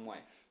stay-at-home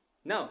wife.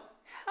 No,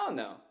 hell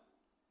no.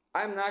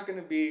 I'm not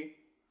going to be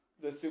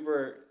the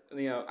super,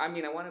 you know, I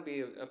mean, I want to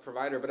be a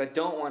provider, but I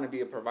don't want to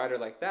be a provider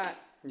like that.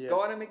 Yeah.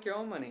 Go out and make your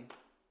own money,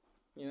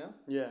 you know?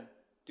 Yeah.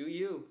 Do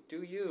you.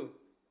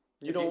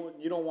 You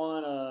don't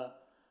want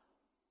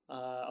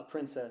a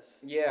princess.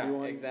 Yeah, You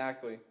want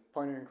exactly.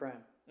 partner in crime.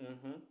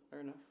 Mm-hmm. Fair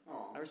enough.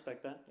 I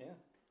respect that. Yeah.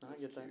 No, I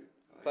get that.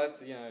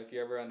 Plus, you know, if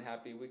you're ever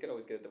unhappy, we could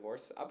always get a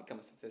divorce. I'll become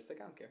a statistic.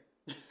 I don't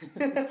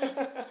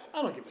care.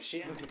 I don't give a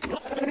shit.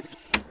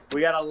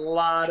 We got a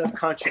lot of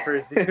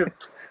controversy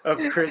of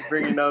Chris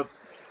bringing up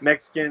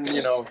Mexican,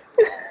 you know,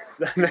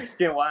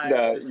 Mexican wives.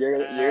 No, this you're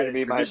and that, gonna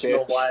be my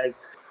traditional bitch. wives.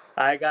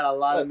 I got a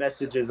lot of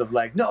messages of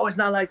like, no, it's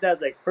not like that.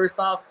 It's like, first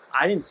off,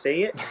 I didn't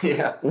say it.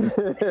 Yeah.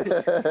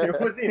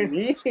 It wasn't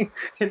me,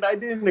 and I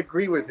didn't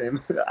agree with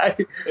him.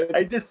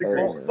 I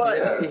disagree,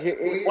 but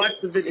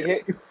watch the video.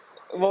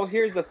 Well,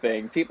 here's the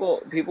thing.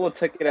 People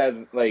took it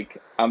as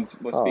like I'm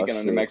speaking on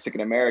the shit.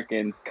 Mexican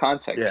American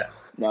context. Yeah.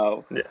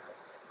 No. Yeah.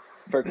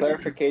 For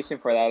clarification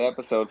for that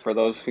episode, for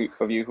those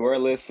of you who are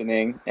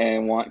listening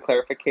and want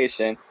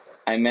clarification,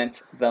 I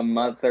meant the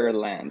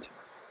motherland,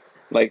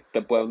 like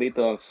the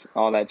pueblitos,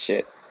 all that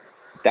shit.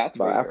 That's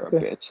where you're a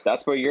bitch.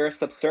 That's where you're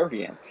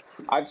subservient.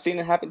 I've seen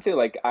it happen too.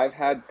 Like I've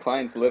had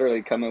clients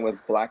literally come in with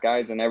black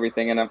eyes and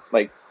everything, and I'm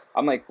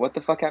like, what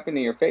the fuck happened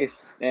to your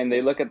face? And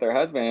they look at their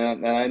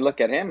husband, and I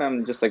look at him, and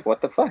I'm just like, what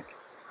the fuck?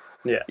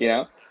 Yeah. You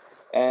know?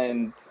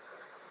 And,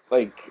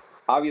 like,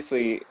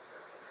 obviously,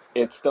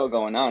 it's still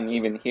going on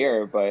even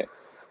here, but,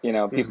 you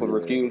know, people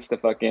refuse to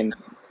fucking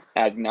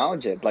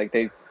acknowledge it. Like,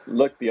 they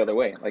look the other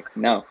way. Like,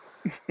 no.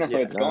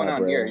 It's going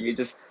on bro. here. You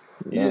just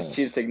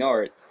choose to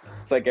ignore it.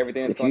 It's like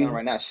everything that's going on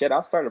right now. Shit,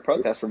 I'll start a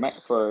protest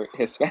for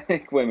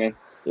Hispanic women.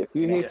 If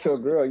you hit your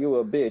girl, you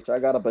a bitch. I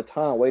got a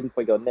baton waiting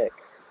for your neck.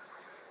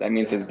 That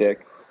means his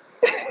dick.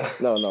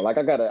 No. Like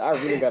I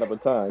really got a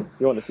baton.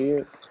 You want to see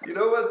it? You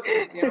know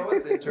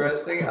what's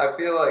interesting? I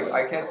feel like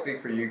I can't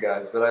speak for you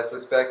guys, but I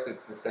suspect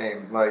it's the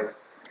same. Like,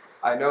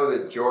 I know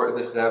that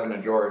this is happened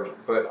to George,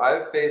 but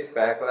I've faced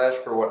backlash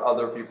for what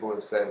other people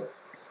have said.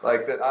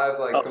 Like, that I've,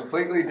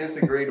 completely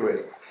disagreed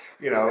with,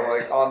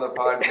 like, on the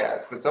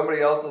podcast. But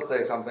somebody else will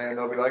say something, and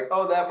they'll be like,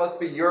 oh, that must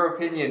be your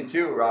opinion,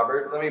 too,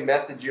 Robert. Let me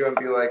message you and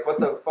be like, what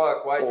the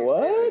fuck? Why'd you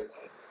say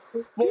this?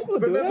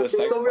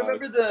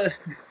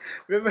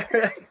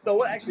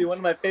 Well, actually, one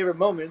of my favorite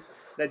moments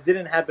that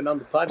didn't happen on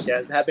the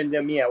podcast happened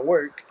to me at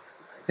work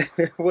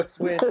was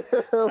when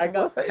I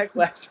got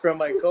backlash from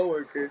my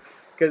coworker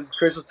because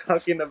Chris was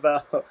talking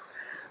about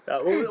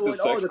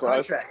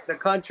the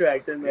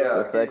contract and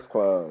the sex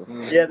clause.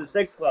 Yeah, the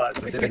sex clause.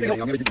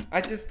 I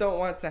just don't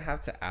want to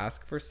have to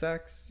ask for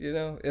sex.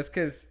 It's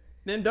because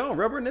then don't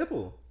rub her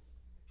nipple.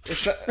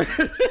 It's that's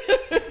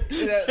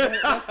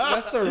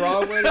the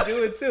wrong way to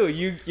do it too.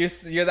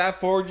 You're that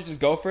forward. You just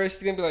go for it.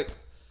 She's gonna be like,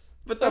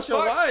 but that's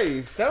your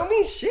wife. That don't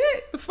mean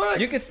shit. The fuck?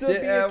 You can still be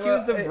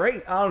accused of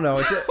rape. I don't know.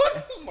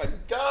 Oh my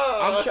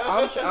god.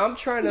 I'm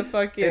trying to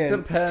fucking.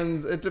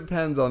 It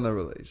depends on the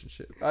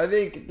relationship. I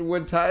think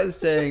what Ty is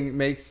saying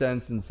makes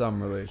sense in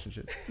some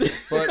relationships,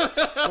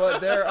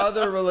 but there are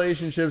other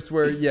relationships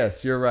where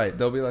yes, you're right.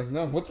 They'll be like,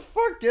 no, what the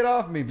fuck? Get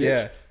off me, bitch.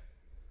 Yeah.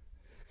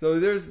 So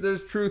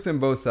there's truth in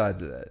both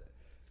sides of that.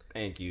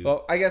 Thank you.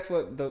 Well, I guess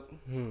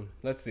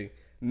let's see.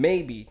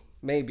 Maybe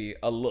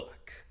a look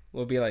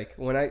will be like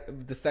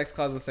the sex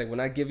clause will say, when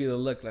I give you the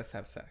look, let's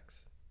have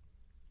sex.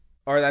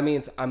 Or that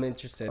means I'm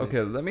interested. Okay,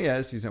 let me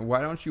ask you something.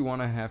 Why don't you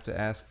want to have to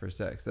ask for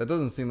sex? That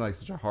doesn't seem like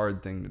such a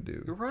hard thing to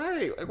do. You're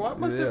right. Like, why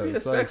must there be a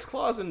sex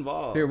clause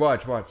involved? Here,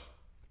 watch.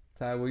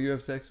 Ty, will you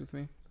have sex with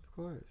me? Of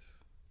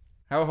course.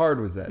 How hard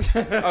was that?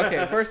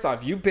 Okay, first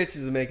off, you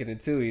bitches are making it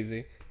too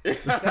easy.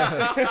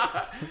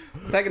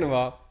 Second of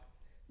all,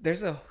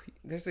 there's a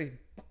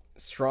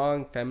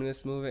strong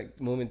feminist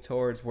movement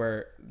towards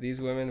where these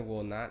women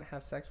will not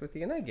have sex with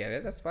you, and I get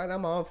it. That's fine.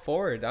 I'm all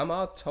for it. I'm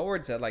all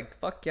towards it. Like,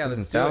 fuck yeah.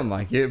 Doesn't sound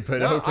like it, but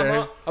no,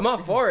 okay. I'm all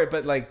for it.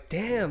 But like,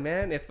 damn,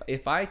 man,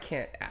 if I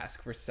can't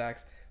ask for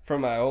sex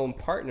from my own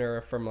partner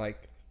or from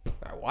like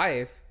my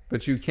wife,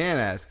 but you can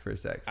ask for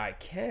sex. I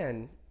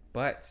can,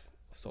 but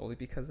solely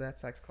because of that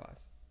sex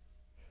clause.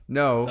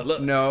 No.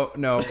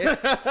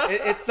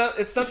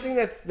 It's something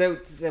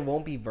that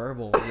won't be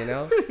verbal,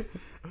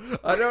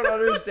 I don't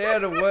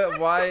understand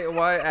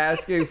why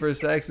asking for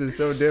sex is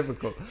so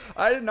difficult.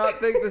 I did not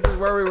think this is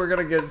where we were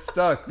gonna get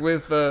stuck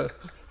with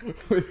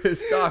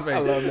this topic. I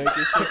love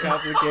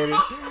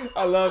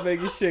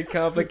making shit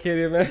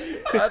complicated. Man.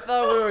 I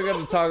thought we were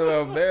gonna talk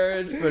about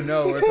marriage, but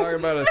no, we're talking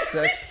about a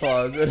sex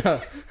clause.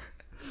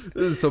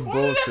 This is some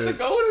bullshit. Why did it have to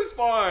go this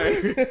far?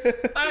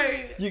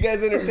 You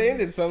guys entertained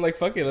it, so I'm like,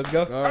 fuck it, let's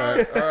go. All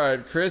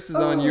right. Chris is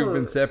on. You've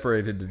been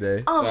separated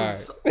today.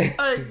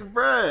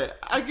 Bruh,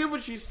 I get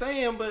what you're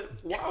saying, but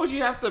why would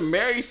you have to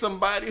marry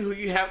somebody who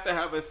you have to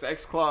have a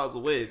sex clause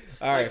with?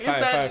 All right, is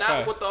that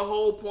not what the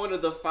whole point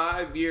of the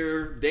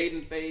 5-year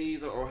dating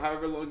phase or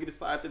however long you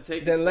decide to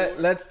take? Then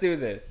let's do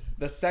this.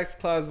 The sex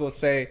clause will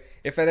say,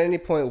 if at any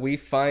point we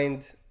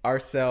find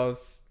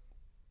ourselves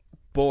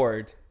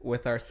bored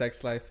with our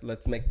sex life,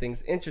 let's make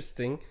things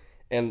interesting,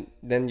 and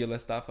then you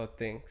list off of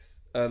things.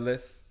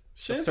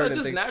 Shouldn't that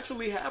just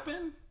naturally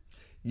happen?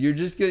 You're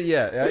just gonna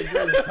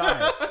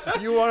time.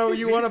 You want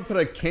to put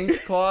a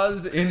kink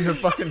clause in the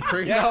fucking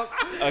prenup? Yes,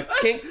 a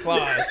kink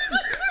clause.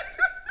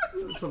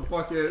 Some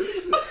fucking.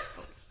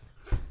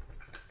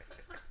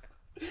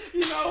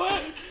 You know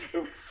what?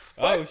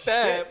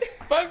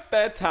 Fuck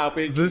that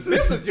topic. This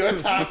is your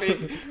topic.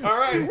 All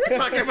right, we're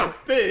talking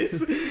about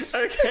this,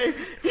 okay?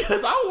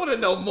 Because I want to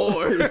know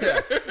more. Yeah,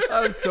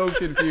 I'm so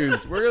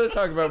confused. We're gonna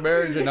talk about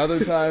marriage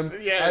another time.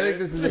 Yeah, I think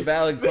this is a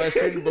valid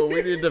question, but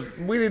we need to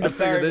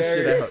figure this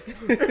shit out.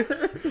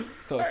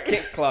 So,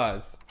 kink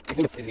clause.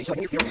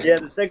 Yeah,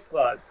 the sex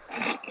clause.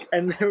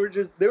 And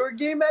they were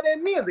getting mad at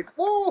me. I was like,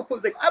 whoa. I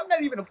was like, I'm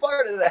not even a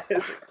part of that.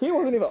 He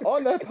wasn't even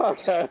on that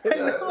podcast.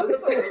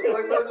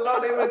 It's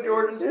not even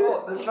George's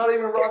fault. It's not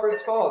even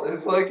Robert's fault.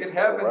 It's like it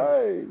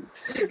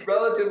happens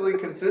relatively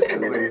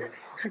consistently.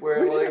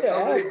 Where like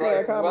somebody's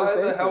like, why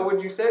the hell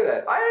would you say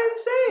that? I didn't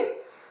say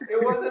it.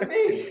 It wasn't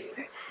me.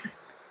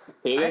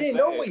 I didn't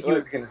know what he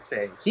was going to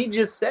say. He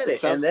just said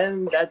it. And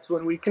then that's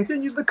when we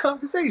continued the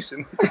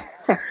conversation.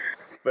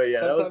 But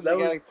yeah, you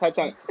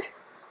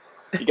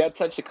gotta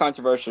touch the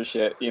controversial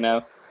shit,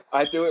 I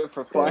do it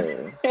for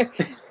fun,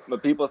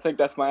 but people think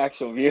that's my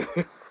actual view.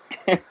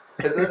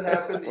 Has that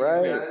happened to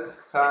you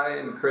guys, Ty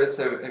and Chris?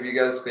 Have you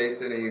guys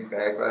faced any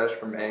backlash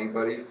from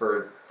anybody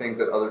for things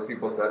that other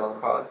people said on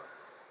the pod?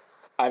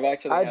 I've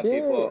actually had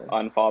people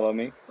unfollow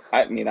me.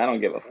 I mean, I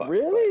don't give a fuck.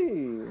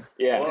 Really? But,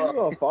 yeah. People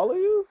gonna follow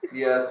you?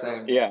 Yeah,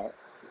 same. Yeah.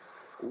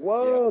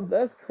 Whoa,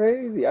 that's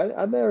crazy.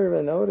 I never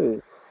even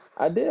noticed.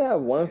 I did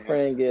have one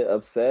friend get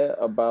upset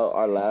about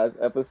our last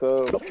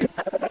episode.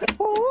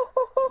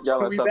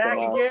 Y'all are something back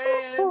else.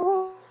 again.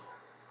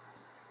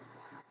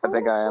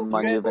 think I am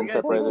on you, Do been you guys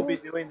think we'll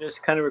separated. be doing this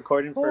kind of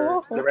recording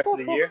for the rest of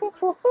the year?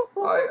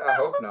 I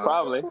hope not.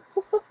 Probably.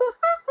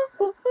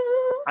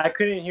 I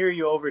couldn't hear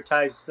you over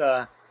Ty's.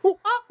 That's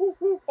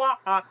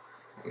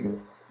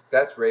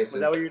racist. Was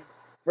that what you're?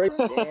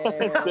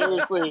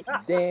 Seriously.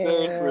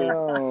 Damn. Seriously.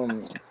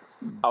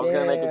 I was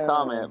gonna make a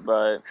comment,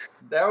 but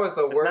That was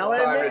the worst not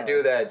what I time to meant.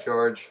 do that,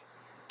 George.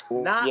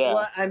 Not Yeah.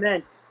 what I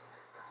meant.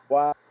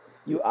 Wow,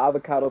 you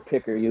avocado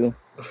picker, you.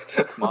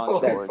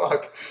 Holy George.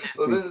 fuck.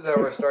 So this is how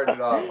we're starting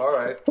it off. All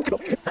right.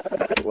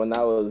 When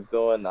I was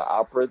doing the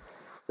opera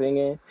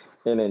singing,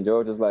 and then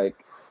George was like,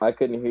 I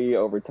couldn't hear you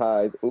over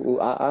Ty's ooh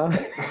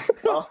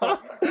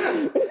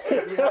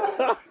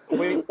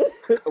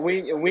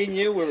we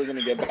knew we were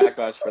gonna get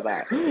backlash for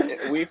that.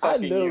 We I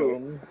fucking knew.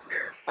 knew.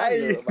 I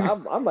knew.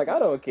 I'm like, I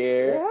don't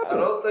care. I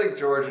don't think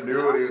George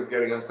knew what he was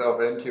getting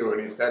himself into when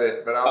he said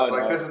it, but I was Oh,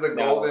 like, no. this is a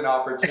No. golden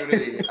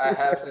opportunity. I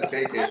have to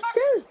take it.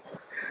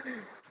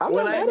 I'm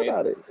When not I- mad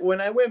about it. When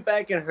I went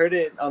back and heard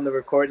it on the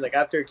recording, like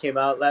after it came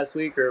out last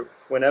week or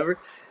whenever,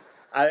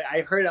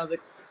 I heard it, I was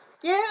like,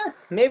 yeah,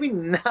 maybe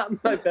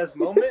not my best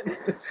moment.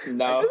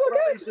 No. I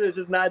probably should have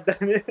just not done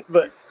it,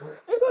 but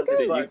It's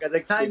okay. fuck. I was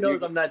like, Ty did you-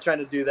 knows I'm not trying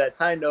to do that.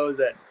 Ty knows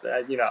that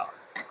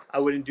I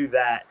wouldn't do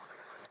that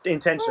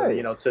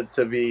intentionally, Right.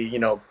 to be,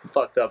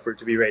 fucked up or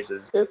to be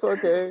racist. It's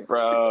okay.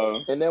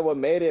 Bro. And then what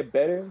made it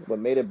better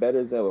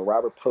is that when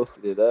Robert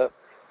posted it up,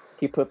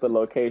 he put the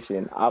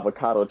location,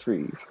 avocado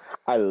trees.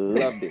 I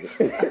loved it.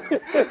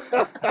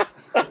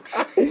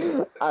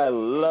 I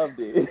loved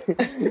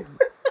it.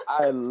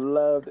 I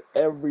loved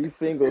every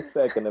single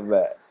second of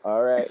that.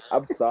 All right.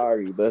 I'm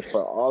sorry, but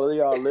for all of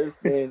y'all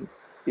listening,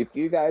 if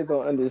you guys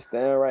don't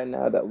understand right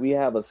now that we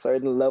have a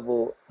certain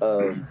level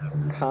of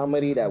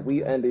comedy that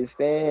we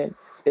understand,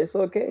 it's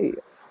okay.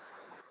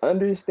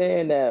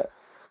 Understand that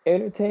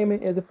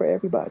entertainment isn't for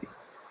everybody.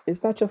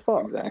 It's not your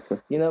fault. Exactly.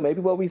 Maybe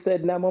what we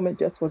said in that moment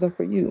just wasn't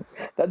for you.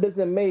 That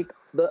doesn't make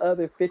the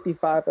other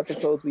 55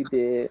 episodes we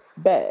did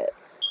bad.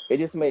 It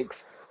just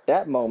makes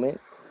that moment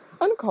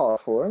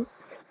uncalled for.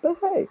 But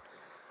hey,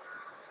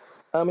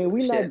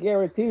 we're not Shit.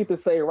 guaranteed to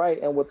say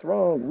right and what's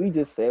wrong. We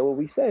just say what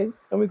we say,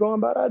 and we go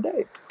about our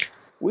day.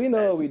 We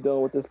know what we're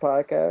doing with this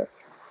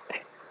podcast.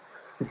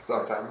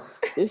 Sometimes.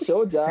 It's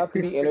your job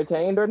to be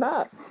entertained or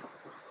not.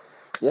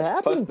 It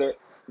happens. Plus,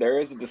 there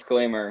is a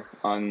disclaimer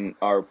on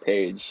our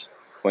page.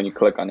 When you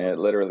click on it, it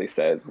literally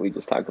says we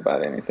just talk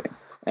about anything,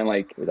 and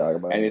like We talk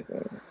about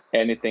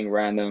anything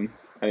random.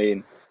 I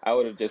mean, I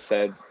would have just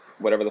said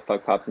whatever the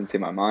fuck pops into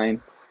my mind,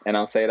 and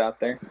I'll say it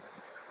out there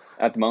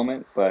at the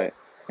moment. But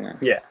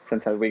Yeah.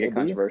 sometimes we get It be?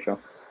 controversial.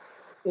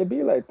 It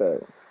be like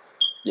that.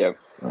 Yep.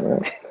 All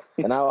right.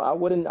 And I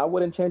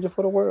wouldn't change it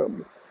for the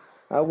world.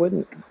 I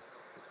wouldn't.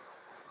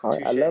 All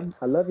right. Touche.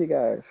 I love you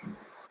guys.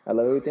 I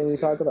love everything we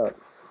talk about.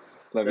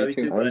 Love Love you you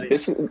too. too, buddy.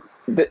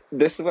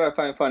 This is what I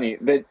find funny.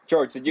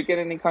 George, did you get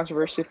any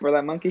controversy for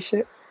that monkey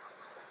shit?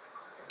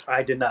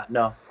 I did not.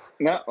 No.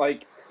 No,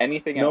 like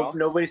anything at all.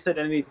 Nobody said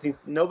anything.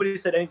 Nobody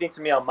said anything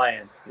to me on my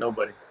end.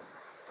 Nobody.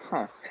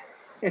 Huh.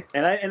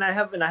 And I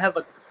have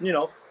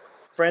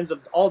friends of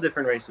all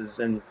different races,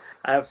 and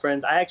I have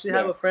friends. I actually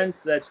have Yeah. a friend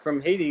that's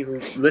from Haiti who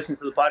listens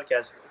to the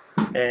podcast,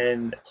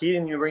 and he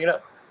didn't even bring it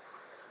up.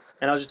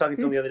 And I was just talking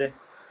to him the other day.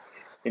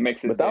 He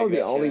makes it. But that big, was the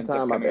shit only ends up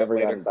time I've coming up ever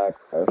later. gotten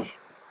backlash.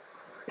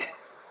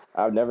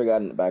 I've never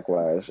gotten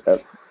backlash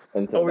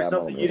until Over that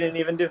something moment. you didn't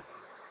even do.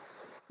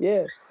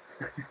 Yeah.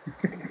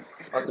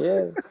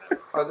 Yeah.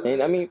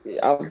 And I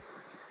was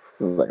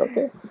like,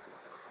 okay.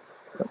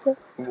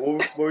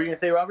 What were you gonna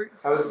say, Robert?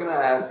 I was gonna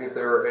ask if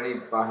there were any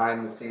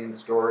behind-the-scenes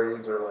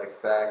stories or like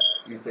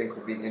facts you think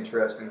would be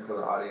interesting for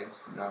the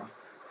audience to know.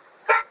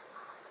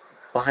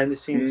 Behind the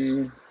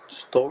scenes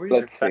stories.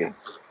 Let's or see.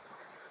 facts?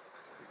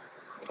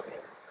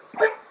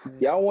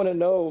 Y'all want to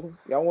know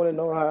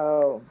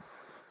how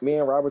me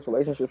and Robert's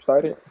relationship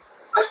started?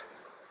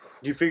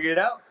 You figured it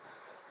out?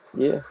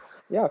 Yeah,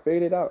 I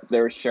figured it out.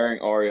 They were sharing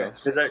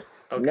Oreos. Is that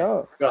okay?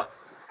 No, Go.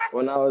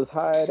 when I was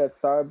hired at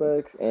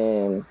Starbucks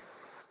and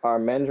our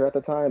manager at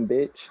the time,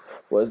 bitch,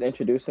 was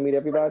introducing me to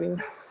everybody,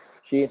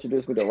 she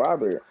introduced me to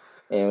Robert.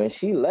 And when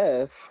she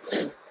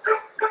left,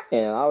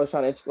 and I was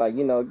trying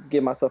to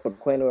get myself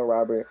acquainted with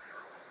Robert,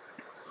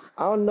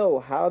 I don't know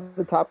how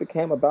the topic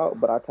came about,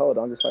 but I told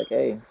her, I'm just like,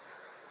 hey,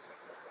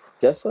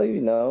 just so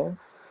you know,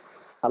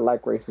 I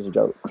like racist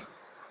jokes.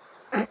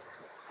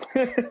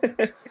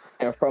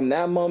 And from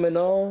that moment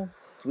on,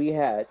 we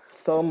had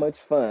so much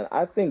fun.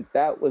 I think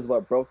that was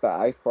what broke the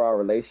ice for our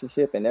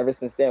relationship. And ever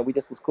since then, we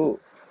just was cool.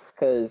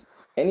 Because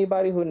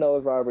anybody who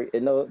knows Robert, they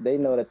know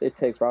that it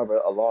takes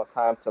Robert a long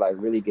time to like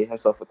really get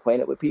himself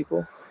acquainted with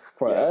people.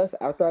 For us,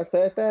 after I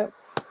said that,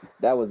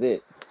 that was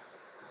it.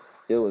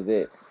 It was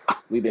it.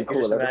 We've been You can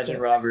cool just ever imagine since.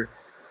 Robert.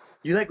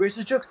 You like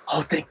racist jokes?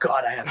 Oh, thank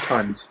God, I have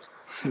tons.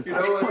 You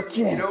know what?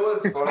 You know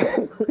what's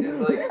funny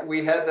is like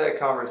we had that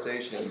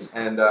conversation,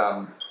 and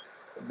I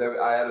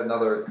had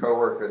another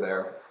coworker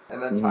there,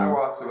 and then Ty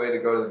walks away to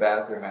go to the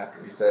bathroom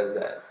after he says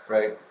that,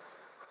 right?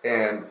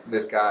 And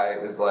this guy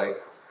is like,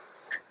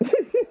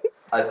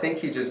 I think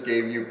he just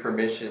gave you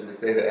permission to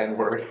say the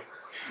N-word.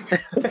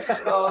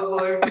 I was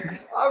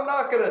like, I'm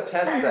not gonna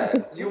test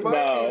that. You might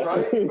be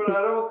right, but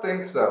I don't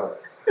think so.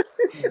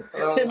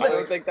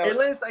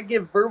 Unless I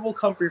get verbal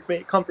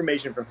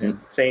confirmation from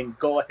him saying,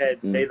 "Go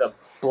ahead, say the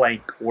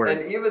blank word."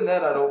 And even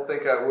then, I don't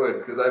think I would,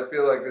 because I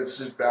feel like it's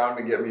just bound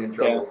to get me in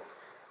trouble.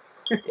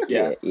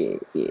 Yeah.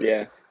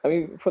 I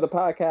mean, for the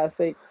podcast's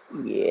sake,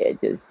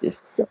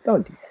 just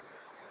don't do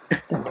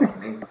that.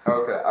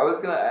 Okay, I was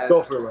gonna ask.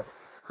 Go for it,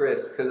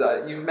 Chris,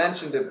 because you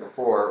mentioned it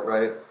before,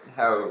 right?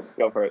 How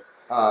go for it.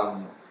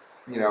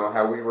 You know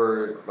how we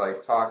were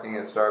like talking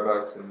at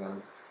Starbucks, and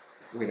then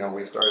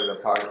we started a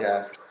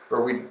podcast,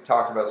 or we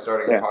talked about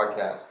starting a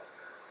podcast.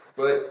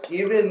 But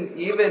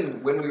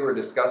even when we were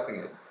discussing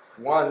it,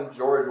 one,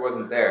 George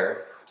wasn't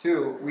there.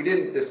 Two, we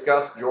didn't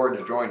discuss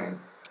George joining.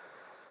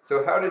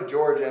 So how did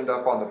George end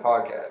up on the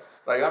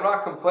podcast? Like, I'm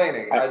not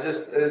complaining.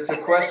 It's a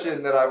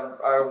question that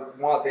I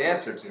want the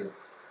answer to.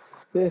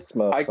 This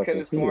motherfucker. I could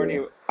have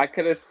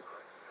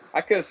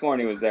sworn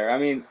he was there. I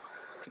mean,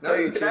 no,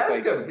 you can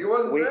ask him. He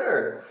wasn't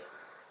there.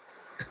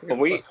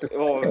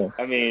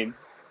 I mean,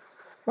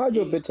 how'd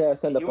your bitch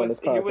ass end up on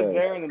this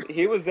podcast?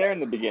 He was there in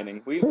the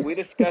beginning. We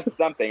discussed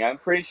something. I'm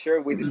pretty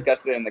sure we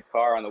discussed it in the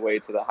car on the way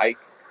to the hike,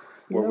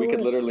 where we could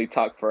literally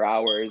talk for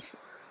hours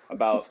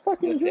about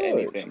just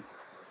anything.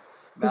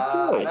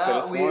 I could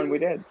have sworn we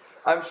did.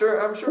 I'm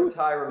sure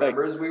Ty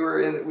remembers. We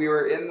were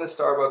in the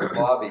Starbucks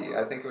lobby.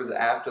 I think it was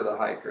after the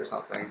hike or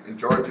something, and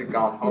George had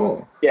gone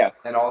home. Yeah.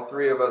 And all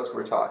three of us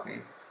were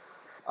talking.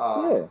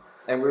 And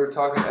we were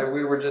talking, and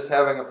we were just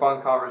having a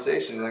fun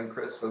conversation. And then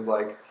Chris was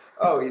like,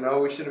 "Oh,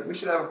 we should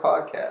have a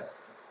podcast."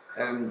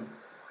 And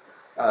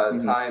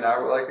Ty and I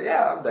were like,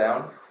 "Yeah, I'm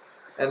down."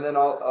 And then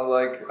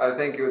I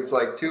think it was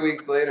like 2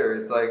 weeks later,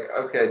 it's like,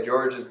 okay,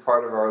 George is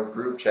part of our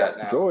group chat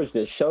now. George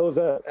just shows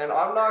up. And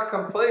I'm not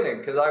complaining,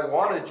 because I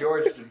wanted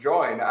George to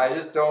join. I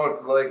just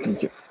don't,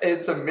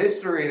 it's a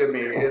mystery to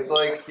me. It's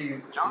like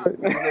he's on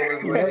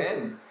his way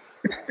in.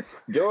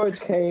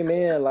 George came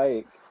in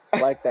like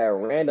that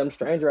random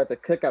stranger at the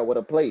cookout with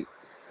a plate.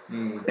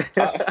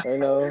 I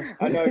know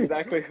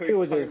exactly who he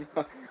was just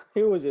about.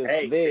 He was just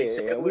there. They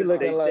said it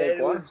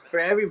was for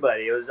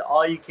everybody. It was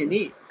all you can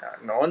eat.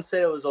 No one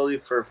said it was only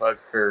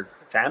for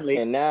family.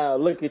 And now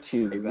look at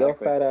you. Exactly. Your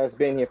fat ass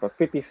been here for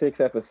 56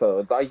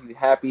 episodes. Are you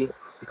happy? You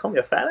call me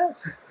a fat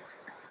ass?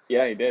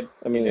 Yeah, he did.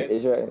 I mean,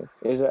 is your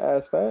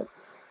ass fat?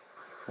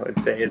 I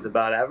would say it's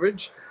about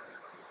average.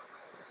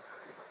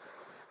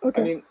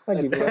 Okay. I mean, I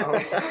give you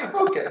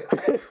okay.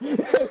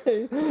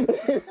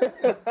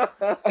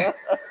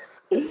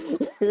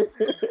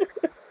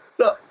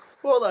 So,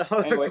 hold on.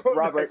 Anyway,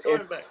 Robert.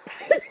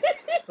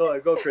 Hold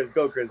on, go Chris.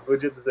 What'd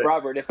you have to say?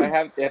 Robert, if I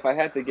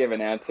had to give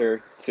an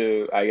answer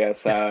to, I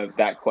guess,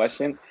 that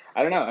question,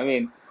 I don't know. I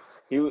mean,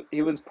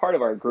 he was part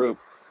of our group.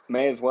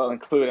 May as well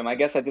include him. I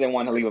guess I didn't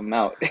want to leave him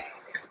out.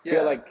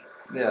 Feel like,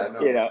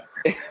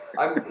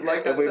 I'm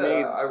like I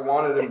said, I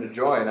wanted him to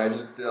join. I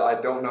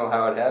don't know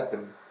how it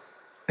happened.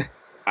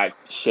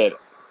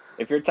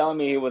 If you're telling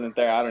me he wasn't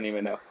there, I don't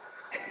even know.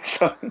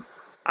 So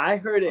I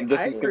heard it.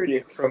 I heard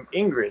it from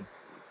Ingrid.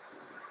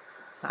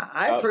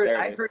 I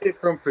heard it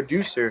from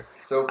producer.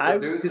 So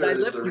producer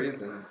is the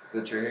reason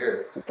that you're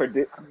here.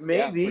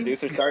 Maybe.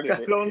 Producer started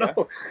it. I don't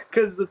know.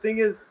 Because the thing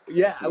is,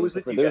 I was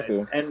with you guys,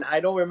 and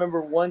I don't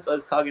remember once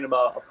us talking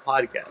about a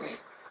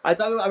podcast. I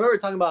remember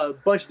talking about a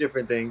bunch of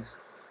different things,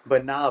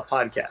 but not a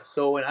podcast.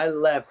 So when I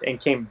left and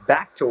came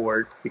back to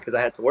work, because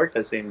I had to work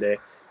that same day,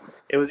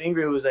 it was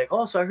Ingrid who was like,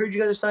 "Oh, so I heard you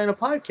guys are starting a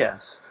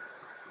podcast."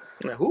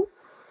 I'm like, "Who?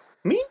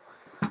 Me?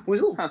 With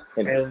who?"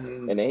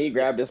 And then he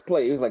grabbed his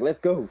plate. He was like,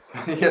 "Let's go."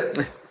 Yeah.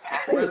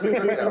 Where's the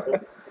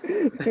cookout?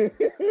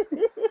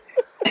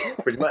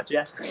 Pretty much,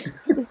 yeah.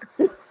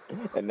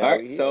 And all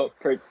right,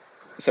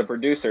 so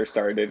producer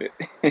started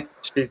it.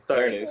 She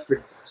started.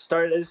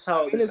 Started. This is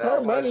how it's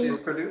her money. She's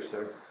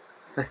producer.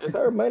 It's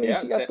her money. Yeah,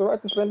 she got the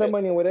right to spend her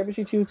money on whatever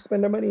she chooses to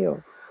spend her money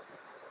on.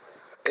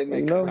 It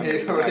makes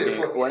sense.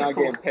 We're not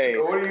getting paid.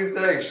 What are you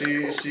saying?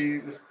 She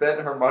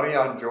spent her money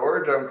on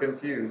George? I'm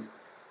confused.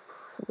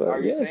 But are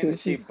you saying that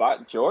she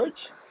bought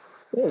George?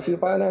 Yeah, she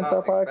financed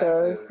our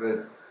podcast.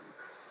 But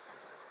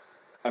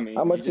I mean,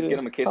 you just get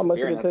him a case of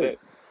beer and that's it.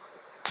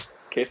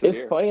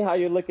 It's funny how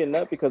you're looking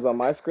up, because on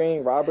my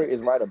screen, Robert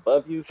is right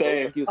above you. So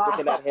if he was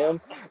looking at him,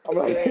 I'm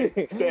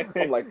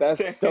like,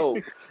 that's dope.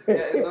 Yeah,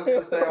 it looks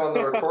the same on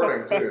the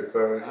recording too.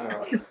 So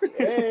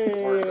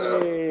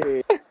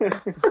Hey.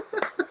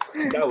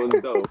 That was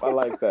dope. I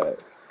like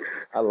that.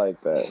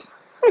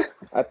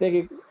 I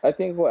think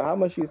how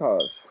much you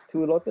cost? 2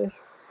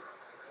 elotes?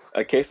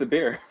 A case of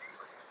beer.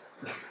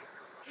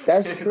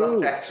 That's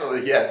true.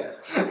 Actually,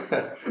 yes.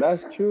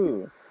 That's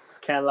true.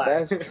 Can't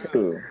lie. That's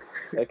true.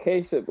 A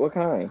case of what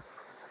kind?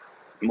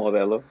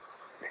 Modelo.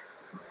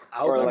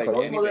 Or like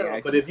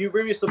Modelo, but if you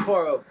bring me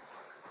Sapporo,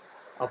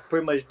 I'll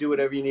pretty much do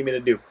whatever you need me to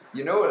do.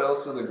 You know what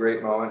else was a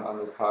great moment on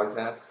this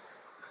podcast?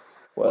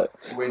 What?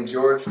 When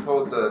George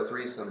told the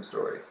threesome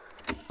story.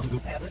 It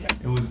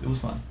was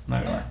fun. I'm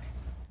not gonna lie.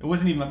 It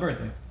wasn't even my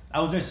birthday. I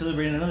was there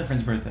celebrating another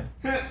friend's birthday.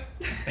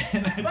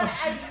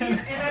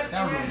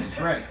 That room was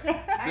great.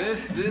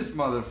 This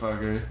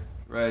motherfucker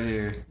right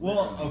here.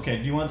 Well, okay.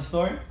 Do you want the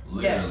story?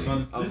 Literally.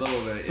 Yes. A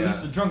little bit, So yeah. this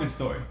is a drunken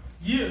story.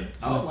 Yeah.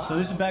 So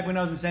this is back when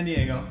I was in San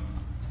Diego,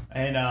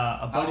 and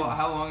a buddy.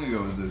 How long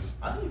ago was this?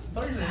 I think it's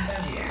Thursday in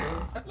San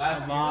Diego.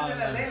 Last month. in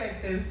LA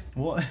like this.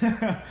 What?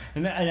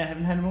 And I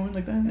haven't had a moment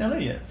like that in LA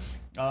yet.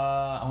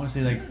 I want to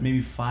say like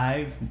maybe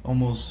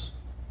almost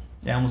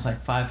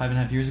like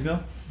 5.5 years ago.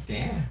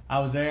 Damn. I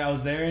was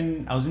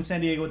in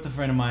San Diego with a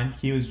friend of mine.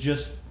 He was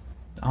just,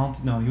 he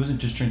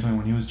wasn't just turning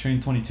 21. He was turning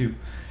 22.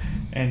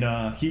 And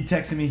he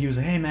texted me. He was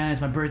like, hey man,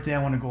 it's my birthday.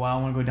 I want to go out.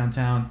 I want to go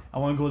downtown. I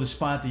want to go to the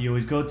spot that you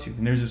always go to.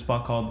 And there's a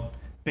spot called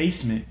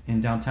Basement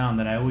in downtown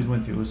that I always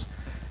went to. It was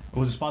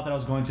a spot that I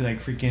was going to like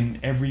freaking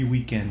every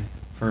weekend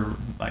for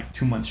like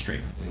 2 months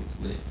straight.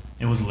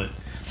 It was lit.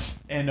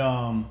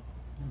 And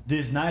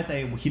this night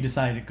that he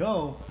decided to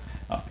go,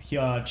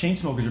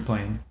 Chainsmokers were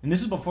playing, and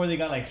this is before they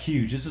got like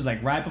huge. This is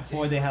like right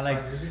before they had like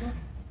 5 years ago?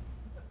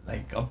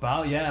 like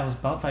about it was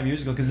about 5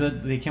 years ago because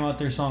they came out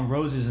their song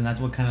Roses, and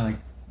that's what kind of like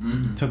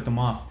took them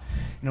off.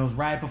 And it was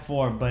right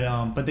before,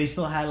 but they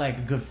still had like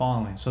a good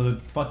following. So the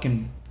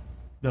fucking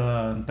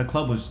the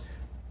club was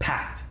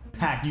packed.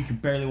 You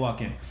could barely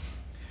walk in.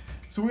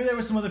 So we were there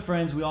with some other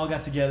friends. We all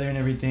got together and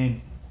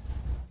everything.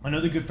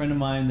 Another good friend of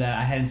mine that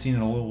I hadn't seen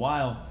in a little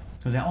while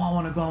was like, oh, I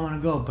want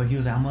to go, but he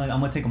was like, I'm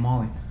gonna take a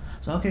Molly.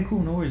 So okay,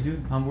 cool, no worries,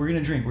 dude. We're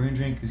gonna drink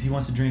because he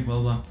wants to drink, blah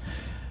blah blah.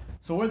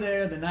 So we're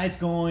there. The night's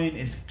going.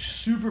 It's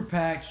super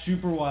packed,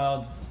 super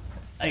wild.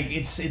 Like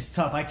it's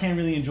tough. I can't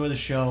really enjoy the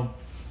show,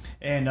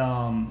 and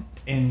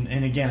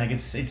again, like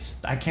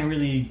it's I can't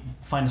really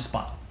find a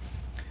spot.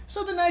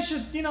 So the night's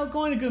just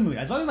going in a good mood.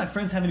 As long as my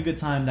friend's having a good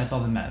time, that's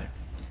all that mattered.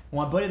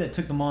 My buddy that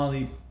took the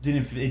Molly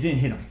didn't hit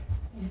him,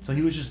 so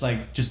he was just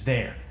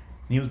there,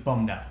 and he was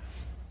bummed out.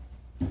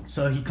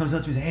 So he comes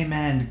up to me and says, hey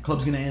man, the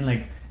club's gonna end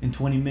like in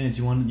 20 minutes.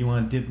 You want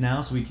to dip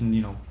now so we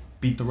can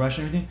beat the rush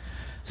and everything?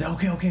 I said,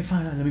 okay,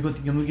 fine. Let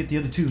me get the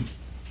other two.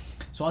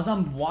 So as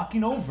I'm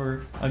walking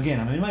over, again,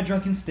 I'm in my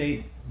drunken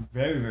state,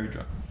 very, very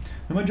drunk.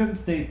 In my drunken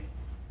state,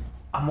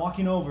 I'm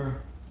walking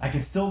over. I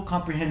can still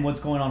comprehend what's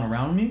going on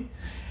around me.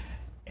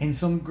 And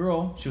some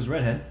girl, she was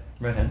redhead,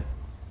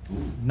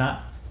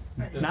 not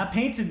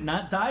painted,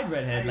 not dyed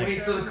redhead.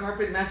 Wait, so the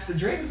carpet matched the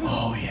drinks?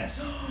 Oh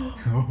yes.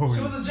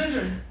 She was a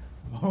ginger.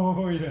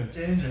 Oh yes.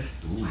 Ginger.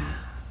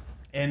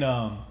 And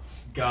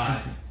God.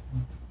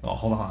 Oh,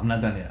 hold on. I'm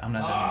not done yet.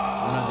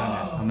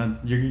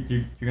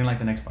 You're gonna like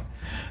the next part.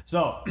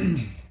 So,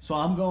 so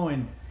I'm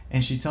going,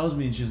 and she tells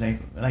me, and she's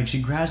like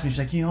she grabs me. She's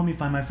like, "Can you help me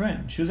find my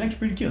friend?" She was actually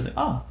pretty cute. I was like,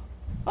 "Oh,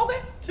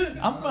 okay.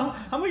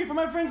 I'm looking for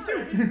my friends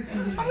too.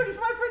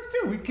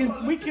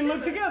 We can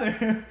look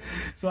together."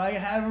 So I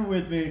have her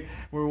with me.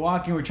 We're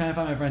walking. We're trying to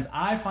find my friends.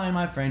 I find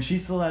my friend. She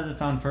still hasn't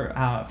found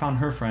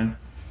her friend.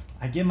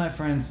 I get my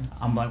friends.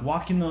 I'm like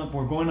walking up.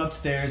 We're going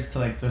upstairs to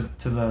like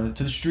to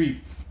the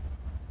street.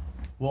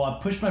 Well, I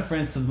push my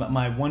friends to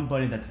my one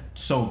buddy that's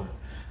sober.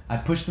 I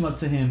push them up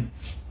to him,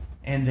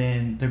 and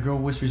then the girl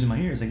whispers in my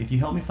ear, "Like, if you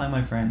help me find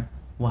my friend,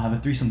 we'll have a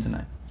threesome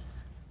tonight."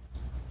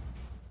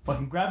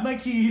 Fucking grab my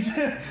keys.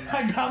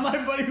 I got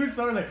my buddy who's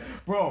sober. Like,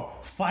 bro,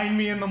 find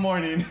me in the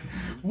morning.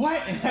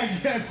 What?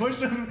 And I push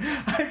him.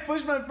 I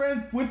push my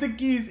friend with the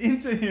keys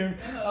into him.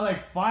 I'm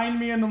like, find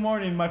me in the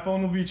morning. My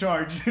phone will be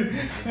charged.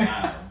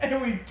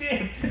 And we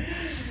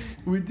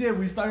did.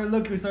 We started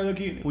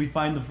looking. We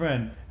find the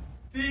friend.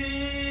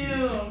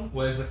 Damn.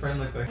 What does the friend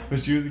look like? But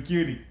she was a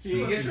cutie.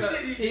 He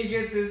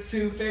gets his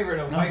two favorite,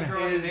 a white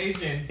girl and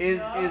Asian. Is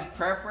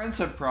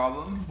preference a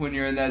problem when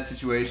you're in that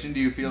situation?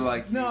 Do you feel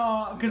like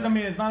no? Because I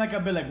mean, it's not like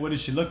I've been like, what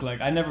does she look like?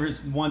 I never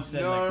once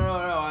said no.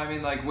 I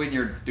mean, like when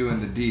you're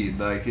doing the deed,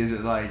 like is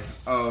it like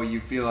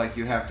you feel like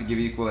you have to give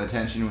equal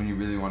attention when you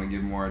really want to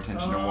give more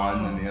attention to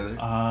one than the other?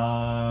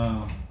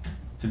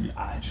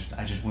 I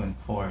just went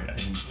for it. I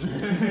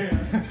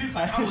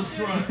was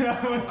drunk.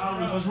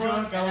 I was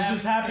drunk. I was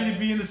just happy to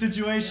be in the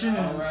situation.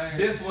 And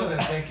this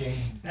wasn't thinking.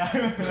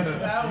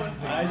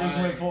 I just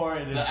went for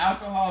it. The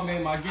alcohol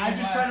made my game. I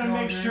just tried to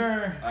make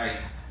sure.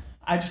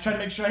 I just tried to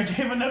make sure I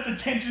gave enough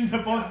attention to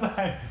both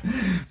sides.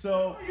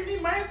 So you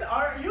need mine to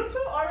are you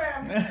too? Alright,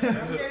 I'm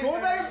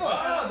going back and forth.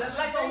 Oh, that's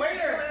like a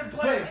waiter.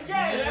 Wait.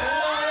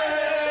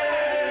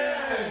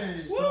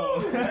 So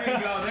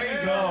there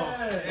you go.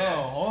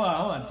 So hold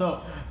on.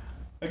 So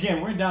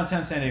again, we're in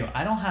downtown San Diego.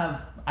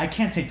 I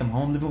can't take them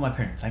home. I live with my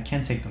parents. I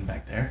can't take them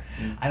back there.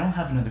 I don't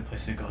have another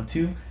place to go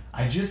to.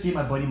 I just gave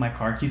my buddy my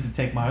car keys to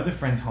take my other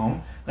friends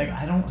home. Like,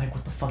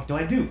 what the fuck do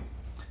I do?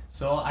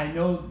 So I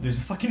know there's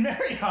a fucking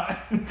Marriott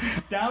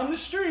down the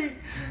street.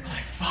 I'm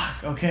like,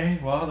 fuck, okay,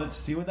 well, let's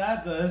see what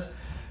that does.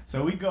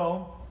 So we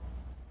go,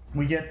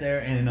 we get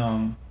there,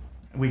 and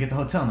we get the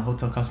hotel, and the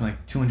hotel cost me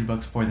like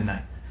 $200 for the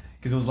night.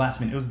 Because it was last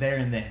minute. It was there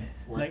and then.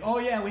 Like, oh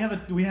yeah,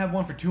 we have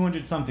one for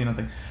 200 something. I was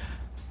like,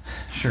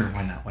 sure,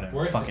 why not?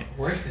 Whatever. Fuck it.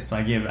 Worth it. So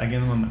I gave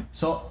them my money.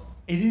 So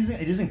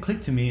it doesn't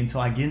click to me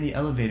until I get in the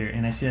elevator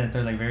and I see that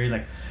they're like very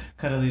like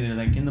cuddly, they're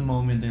like in the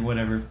moment, they're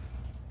whatever. And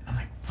I'm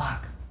like,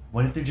 fuck,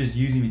 what if they're just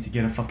using me to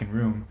get a fucking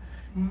room?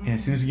 And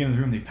as soon as we get in the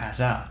room, they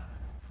pass out.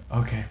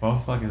 Okay, well,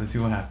 fuck it. Let's see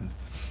what happens.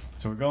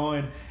 So we're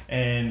going,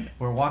 and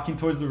we're walking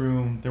towards the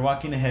room. They're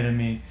walking ahead of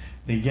me.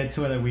 They get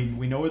to it.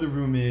 We know where the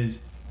room is,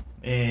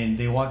 and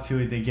they walk to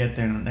it. They get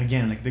there, and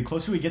again, like the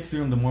closer we get to the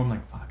room, the more I'm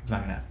like, fuck, it's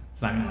not gonna happen.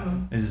 It's not gonna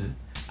happen. This is it.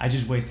 I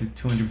just wasted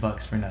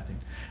 $200 for nothing.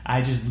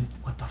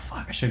 What the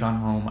fuck? I should have gone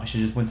home. I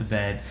should just went to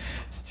bed.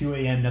 It's 2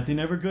 a.m. Nothing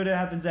ever good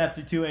happens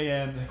after 2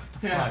 a.m. Like, what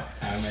the fuck?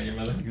 I met your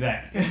mother.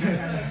 Exactly.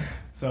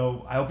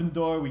 So I open the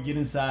door. We get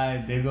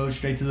inside. They go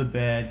straight to the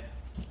bed,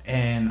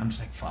 and I'm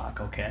just like, fuck.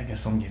 Okay, I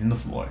guess I'm getting the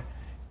floor.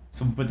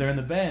 So, but they're in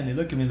the bed, and they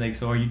look at me like,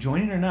 so are you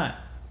joining or not?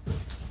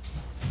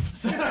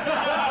 Say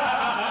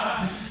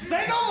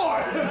no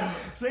more.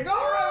 It's like, all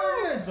right,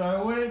 we're good. So I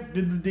went,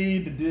 did the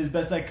deed, did as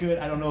best I could.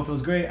 I don't know if it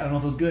was great. I don't know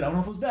if it was good. I don't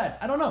know if it was bad.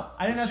 I don't know.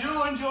 I didn't ask.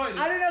 You enjoyed it.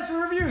 I didn't ask for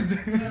reviews.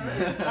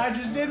 I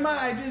just did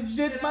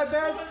my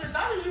best.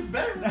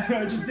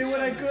 I just did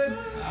what I could.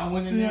 I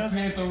went in there,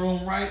 Panther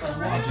room right.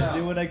 I just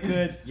did what I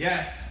could.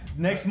 Yes.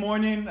 Next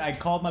morning, I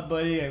called my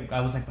buddy. I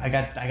was like, I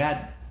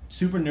got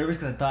super nervous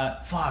because I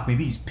thought, fuck,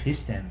 maybe he's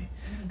pissed at me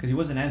because he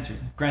wasn't answering.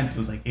 Granted, it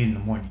was like 8 in the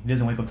morning. He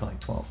doesn't wake up till like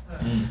 12. I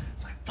was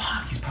like,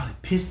 fuck, he's probably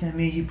pissed at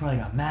me. He probably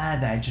got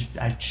mad that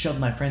I shoved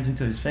my friends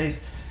into his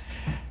face.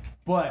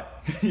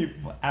 But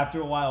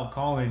after a while of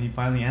calling, he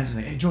finally answers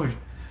like, hey, George,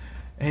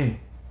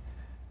 hey,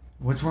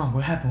 what's wrong?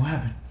 What happened?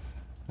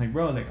 Like,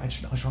 bro, like I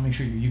just want to make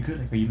sure you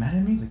good. Like, are you mad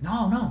at me? He's like,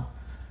 no.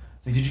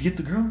 It's like, did you get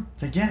the girl?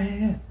 It's like,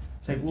 yeah.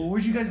 It's like, well,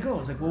 where'd you guys go?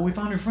 It's like, well, we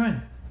found her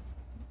friend.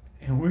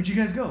 And where'd you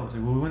guys go? It's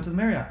like, well, we went to the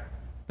Marriott.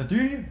 The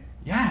 3 of you?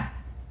 Yeah.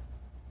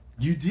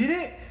 You did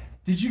it?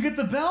 Did you get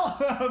the bell?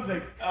 I was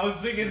like, I was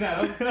thinking that.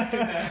 I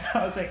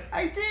was like,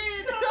 I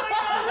did.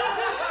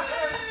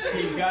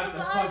 He got the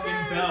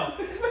fucking bell.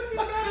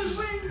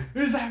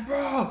 He's like,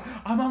 bro,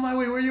 I'm on my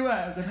way. Where you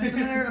at? I was like,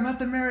 I'm at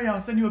the Marriott. I'll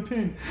send you a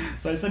pin.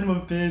 So I sent him a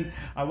pin.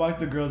 I walked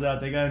the girls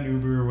out. They got an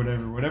Uber or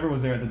whatever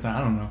was there at the time.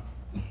 I don't know.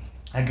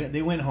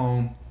 They went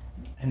home,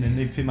 and then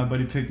my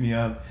buddy picked me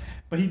up.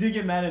 But he did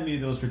get mad at me.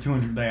 Those for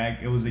 $200.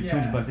 Like it was like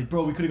 $200. Like,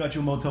 bro, we could have got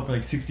you a motel for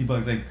like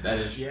 $60. Like that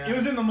is. It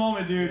was in the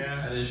moment, dude.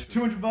 Yeah, that is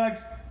true. $200.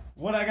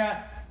 What I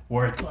got?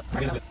 Worth. You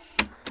guys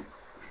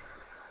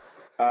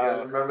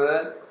remember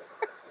that?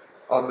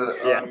 On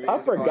the I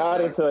forgot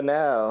until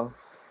now.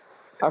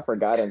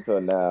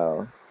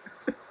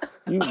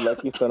 You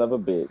lucky son of a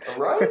bitch.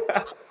 Right?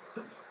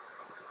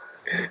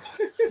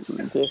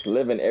 Just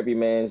living every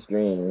man's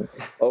dream.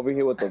 Over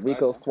here with the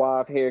Rico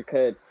Suave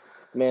haircut.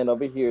 Man,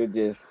 over here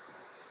just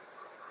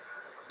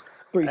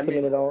threesome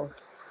it all.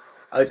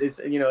 It's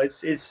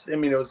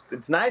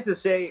nice to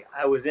say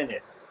I was in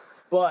it,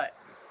 but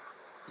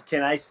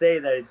can I say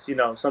that it's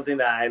something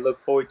that I look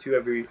forward to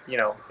every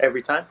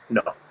time?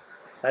 No,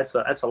 that's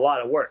a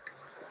lot of work.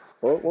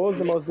 What was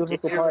the most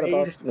difficult part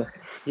about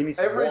you need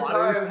every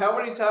time? How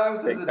many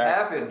times has it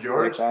happened,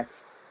 George?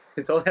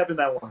 It's only happened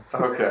that once.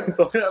 Okay. It's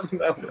only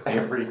happened that once.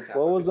 Every time.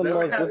 What was the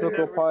most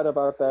difficult part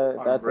about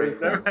that?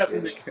 It's never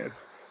happened again.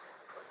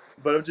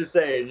 But I'm just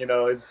saying,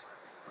 it's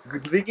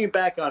thinking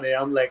back on it.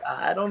 I'm like,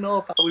 I don't know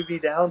if I would be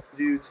down to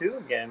do 2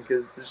 again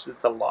because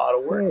it's a lot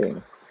of work. Hey.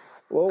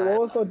 Well, what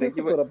was so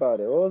difficult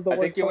about it? What was the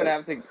worst you would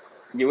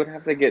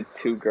have to get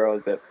 2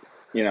 girls that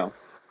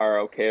are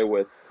okay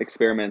with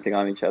experimenting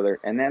on each other,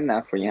 and then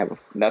that's when you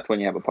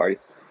have a party.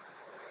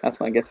 That's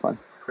when it gets fun.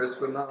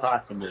 Chris would not.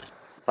 Possibly.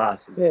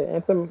 Yeah,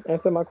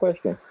 answer my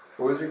question.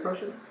 What was your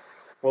question?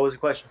 What was the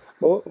question?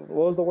 What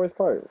was the worst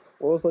part?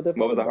 What was so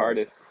difficult? What was the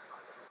hardest?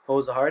 What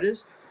was the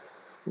hardest?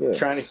 Yeah.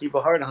 Trying to keep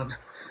a heart on.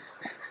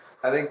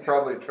 I think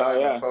probably trying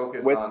to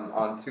focus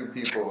on 2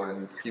 people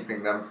and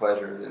keeping them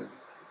pleasured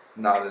is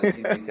not an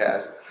easy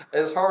task.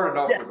 It's hard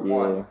enough with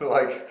one.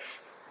 Like,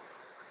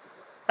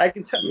 I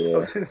can tell. I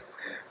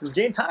was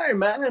getting tired,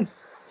 man.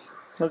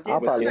 I was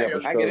getting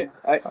tired. I get it.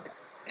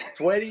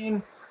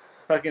 Sweating,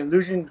 fucking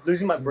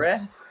losing my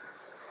breath,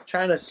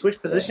 trying to switch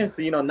positions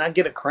to not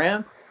get a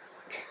cramp.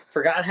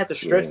 Forgot I had to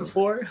stretch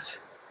before.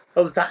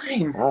 I was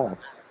dying.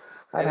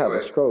 I have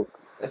a stroke.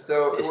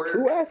 So there's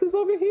 2 asses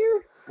over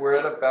here. We're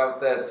at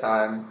about that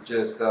time.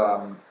 Just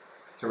to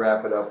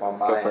wrap it up on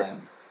my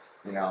end.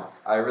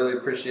 I really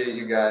appreciate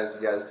you guys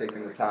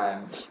taking the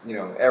time.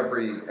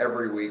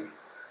 Every week,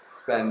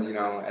 spend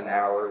an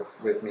hour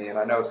with me. And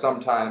I know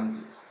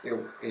sometimes it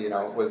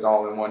was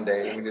all in one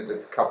day, and we did a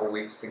couple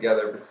weeks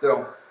together. But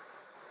still,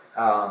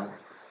 I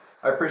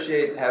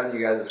appreciate having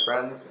you guys as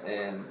friends,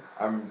 and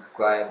I'm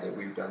glad that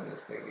we've done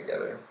this thing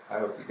together. I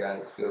hope you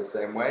guys feel the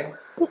same way.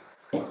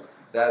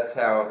 That's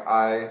how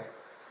I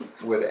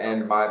would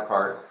end my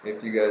part.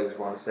 If you guys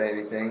want to say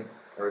anything,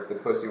 or if the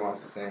pussy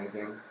wants to say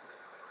anything.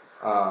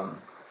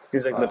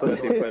 Seems like the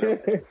pussy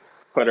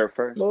put her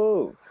first.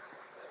 Move.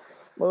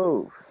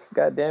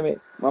 God damn it.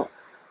 Well,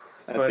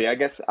 let's see. I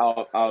guess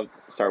I'll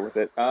start with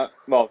it. Go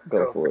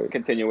for it.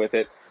 Continue with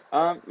it.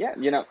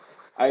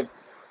 I've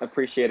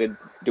appreciated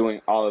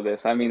doing all of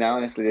this. I mean, I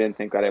honestly didn't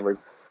think I'd ever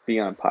be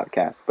on a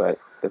podcast, but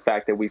the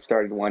fact that we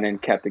started one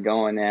and kept it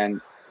going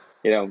and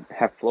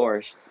have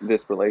flourished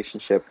this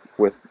relationship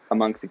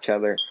amongst each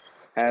other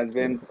has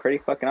been pretty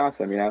fucking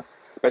awesome,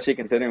 especially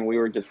considering we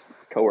were just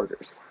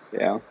coworkers,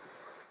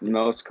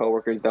 most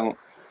coworkers don't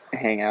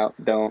hang out,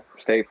 don't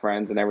stay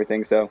friends and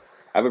everything. So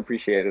I've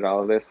appreciated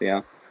all of this. You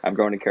know, I've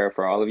grown to care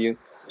for all of you.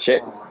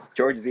 Shit,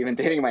 George is even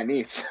dating my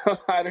niece, so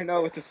I don't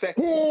know what to say.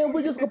 Damn,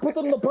 we just gonna put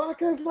that on the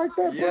podcast like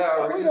that?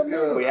 Yeah, Wait a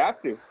minute. We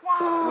have to.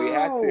 Wow. We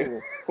had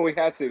to. We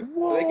had to.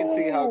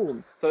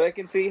 So they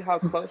can see how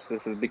close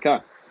this has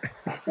become.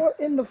 What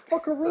in the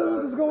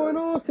fuckeroos is going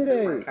on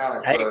today? Kind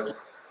of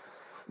close.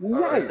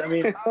 Yikes. I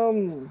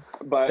mean,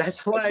 but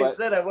that's why I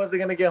said I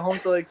wasn't gonna get home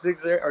till like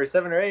 6 or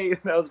 7 or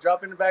 8. I was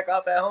dropping it back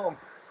off at home.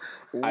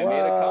 I made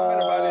a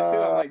comment about it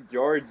too. I'm like,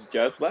 George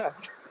just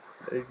left.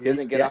 He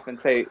doesn't get up and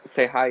say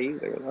hi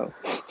either, though.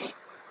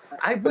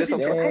 I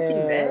wasn't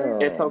driving, man.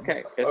 It's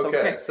okay. It's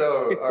okay.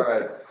 So, all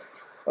right.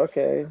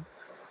 Okay.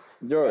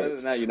 George. Other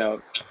than that, you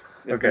know,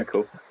 it's been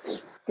cool.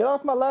 Get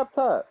off my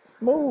laptop.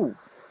 Move.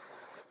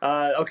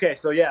 Okay,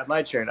 so yeah,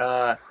 my turn.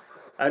 It's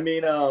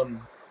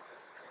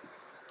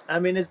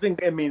been.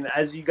 I mean,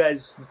 as you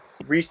guys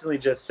recently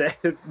just said,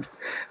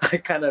 I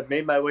kind of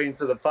made my way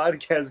into the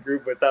podcast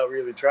group without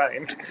really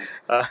trying,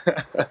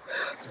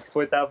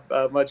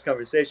 without much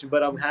conversation.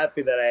 But I'm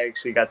happy that I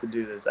actually got to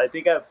do this. I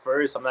think at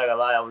first, I'm not gonna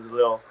lie, I was a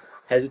little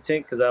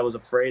hesitant because I was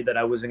afraid that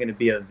I wasn't gonna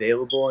be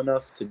available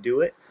enough to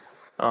do it.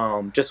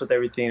 Just with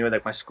everything, with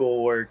like my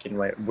schoolwork and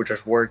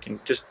just work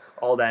and just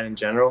all that in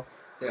general.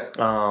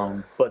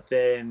 Yeah. But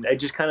then it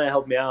just kind of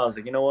helped me out. I was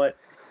like, you know what?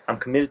 I'm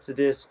committed to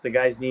this. The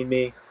guys need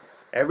me.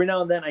 Every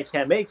now and then I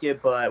can't make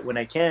it, but when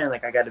I can,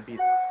 like, I got to be, you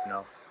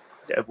know,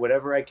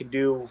 whatever I can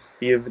do.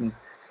 Even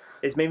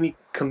it's made me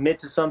commit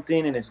to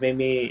something, and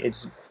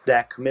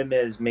that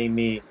commitment has made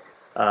me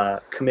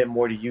commit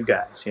more to you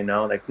guys. You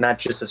know, like not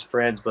just as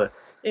friends, but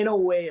in a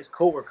way as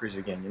coworkers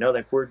again. You know,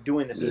 like we're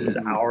doing this. This is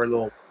our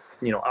little,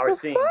 you know, our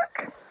thing.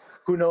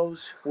 Who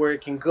knows where it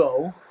can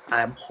go?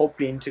 I'm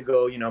hoping to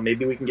go. You know,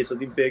 maybe we can get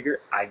something bigger.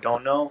 I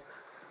don't know.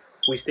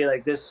 If we stay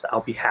like this, I'll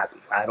be happy.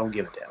 I don't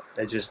give a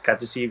damn. I just got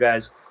to see you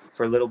guys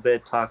for a little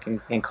bit,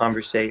 talking and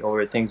conversate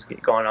over things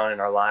going on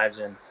in our lives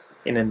and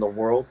in the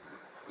world.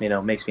 You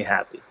know, makes me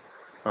happy.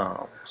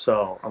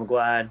 So I'm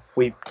glad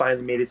we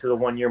finally made it to the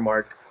 1 year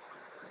mark.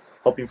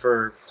 Hoping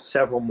for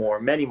several more,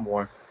 many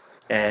more.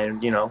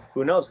 And, you know,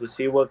 who knows? We'll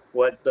see what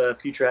the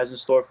future has in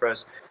store for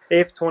us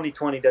if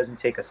 2020 doesn't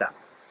take us out.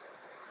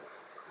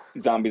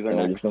 Zombies are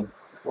next.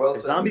 Well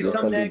said. Zombies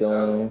come next.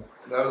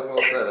 That was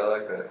well said. I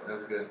like that. That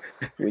was good.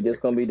 We're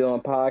just going to be doing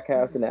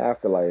podcasts in the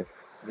afterlife.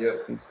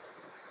 Yep.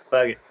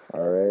 Bug it.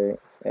 All right.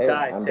 Hey,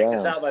 Ty, I'm take down.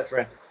 us out, my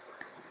friend.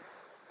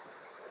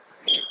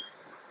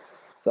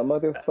 Some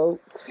other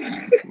folks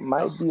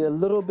might be a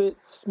little bit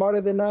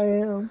smarter than I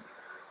am,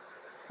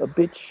 a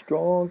bit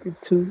stronger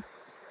too,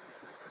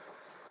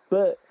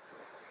 but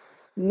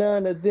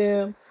none of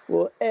them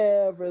will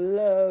ever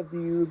love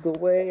you the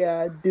way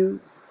I do.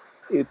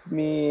 It's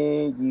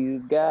me and you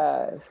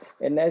guys,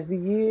 and as the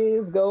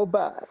years go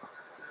by,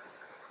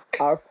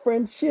 our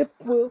friendship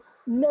will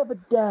never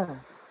die.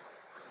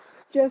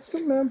 Just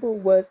remember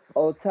what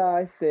old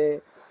Ty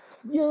said,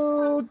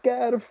 you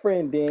got a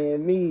friend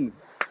in me.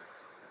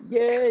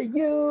 Yeah,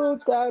 you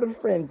got a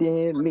friend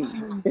in me.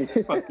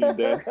 Fucking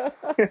dead.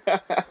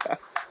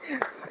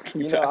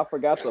 You know, I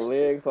forgot the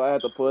lyrics, so I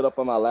had to pull it up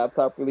on my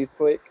laptop really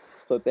quick.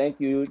 So thank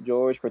you,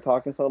 George, for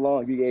talking so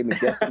long. You gave me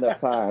just enough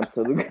time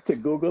to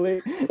Google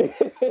it.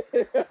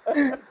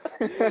 I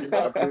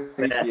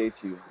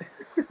appreciate you.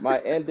 My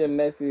ending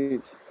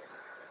message,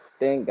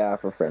 thank God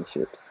for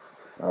friendships.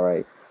 All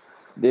right.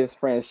 This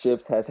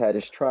friendships has had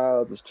its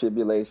trials, its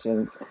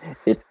tribulations,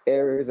 its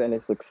errors, and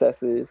its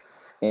successes.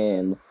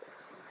 And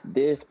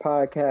this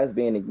podcast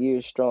being a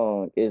year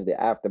strong is the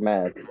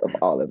aftermath of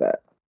all of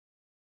that.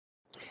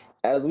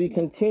 As we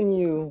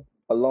continue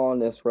along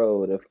this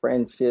road of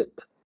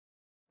friendship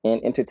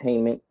and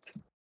entertainment,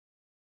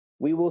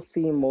 we will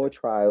see more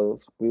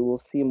trials, we will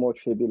see more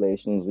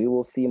tribulations, we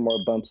will see more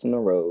bumps in the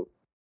road,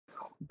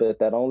 but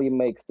that only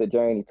makes the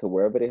journey to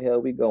wherever the hell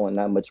we going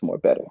that much more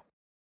better.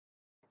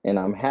 And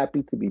I'm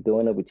happy to be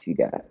doing it with you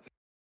guys.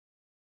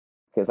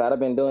 Because I'd have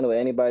been doing it with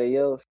anybody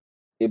else,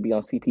 it'd be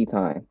on CP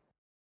time.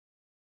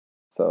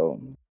 So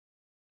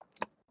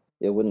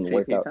it wouldn't CP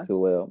work out time? too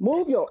well.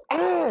 Move your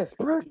ass,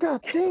 bro.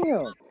 God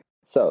damn.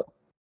 So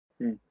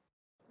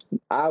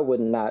I would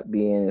not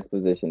be in this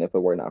position if it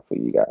were not for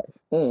you guys.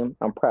 And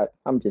I'm proud.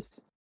 I'm just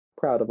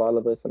proud of all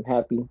of us. I'm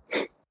happy.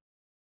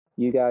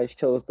 You guys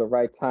chose the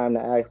right time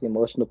to ask me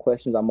emotional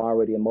questions. I'm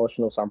already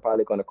emotional, so I'm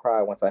probably going to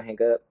cry once I hang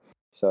up.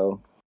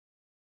 So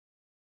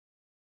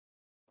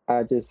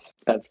I just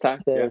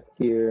sit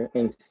here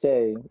and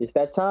say, it's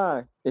that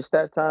time. It's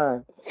that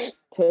time.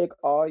 Take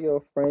all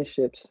your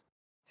friendships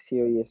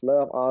serious.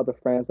 Love all the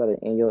friends that are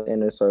in your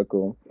inner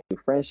circle.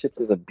 Friendships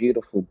is a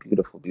beautiful,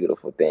 beautiful,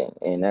 beautiful thing.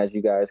 And as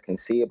you guys can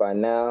see by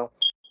now,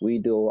 we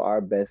do our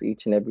best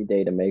each and every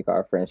day to make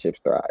our friendships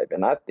thrive.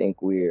 And I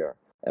think we're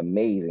an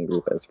amazing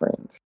group as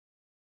friends.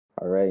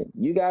 All right.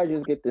 You guys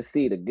just get to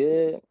see the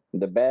good,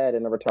 the bad,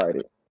 and the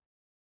retarded.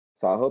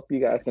 So I hope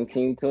you guys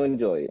continue to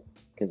enjoy it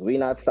because we're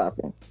not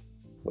stopping.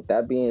 With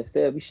that being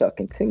said, we shall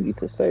continue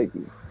to serve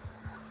you.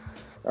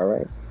 All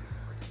right.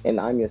 And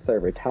I'm your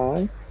server,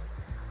 Ty.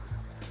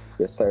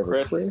 Your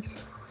server Chris.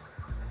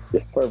 Your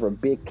server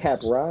Big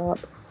Cap Rob.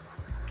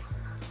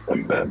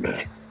 I'm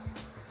Batman.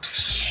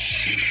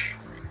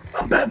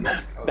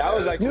 That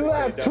was like you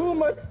have too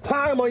much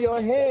time on your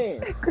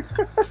hands.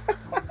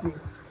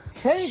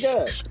 Hang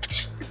up.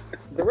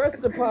 The rest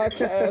of the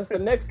podcast, the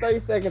next 30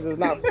 seconds is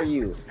not for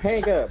you.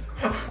 Hang up.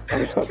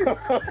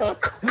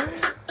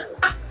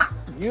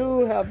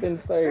 You have been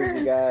saved,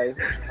 you guys.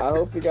 I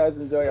hope you guys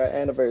enjoy our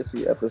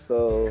anniversary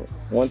episode.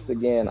 Once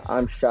again,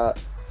 I'm shocked.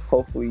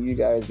 Hopefully you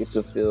guys get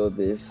to feel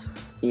this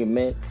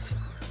immense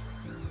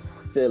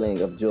feeling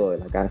of joy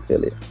like I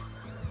feel it.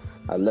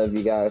 I love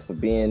you guys for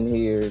being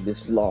here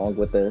this long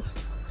with us.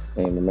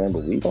 And remember,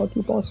 we gonna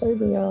keep on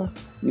serving y'all.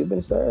 You've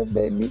been served,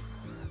 baby.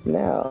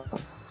 Now,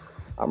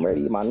 I'm ready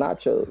to eat my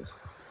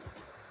nachos.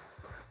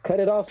 Cut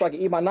it off so I can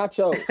eat my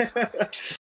nachos.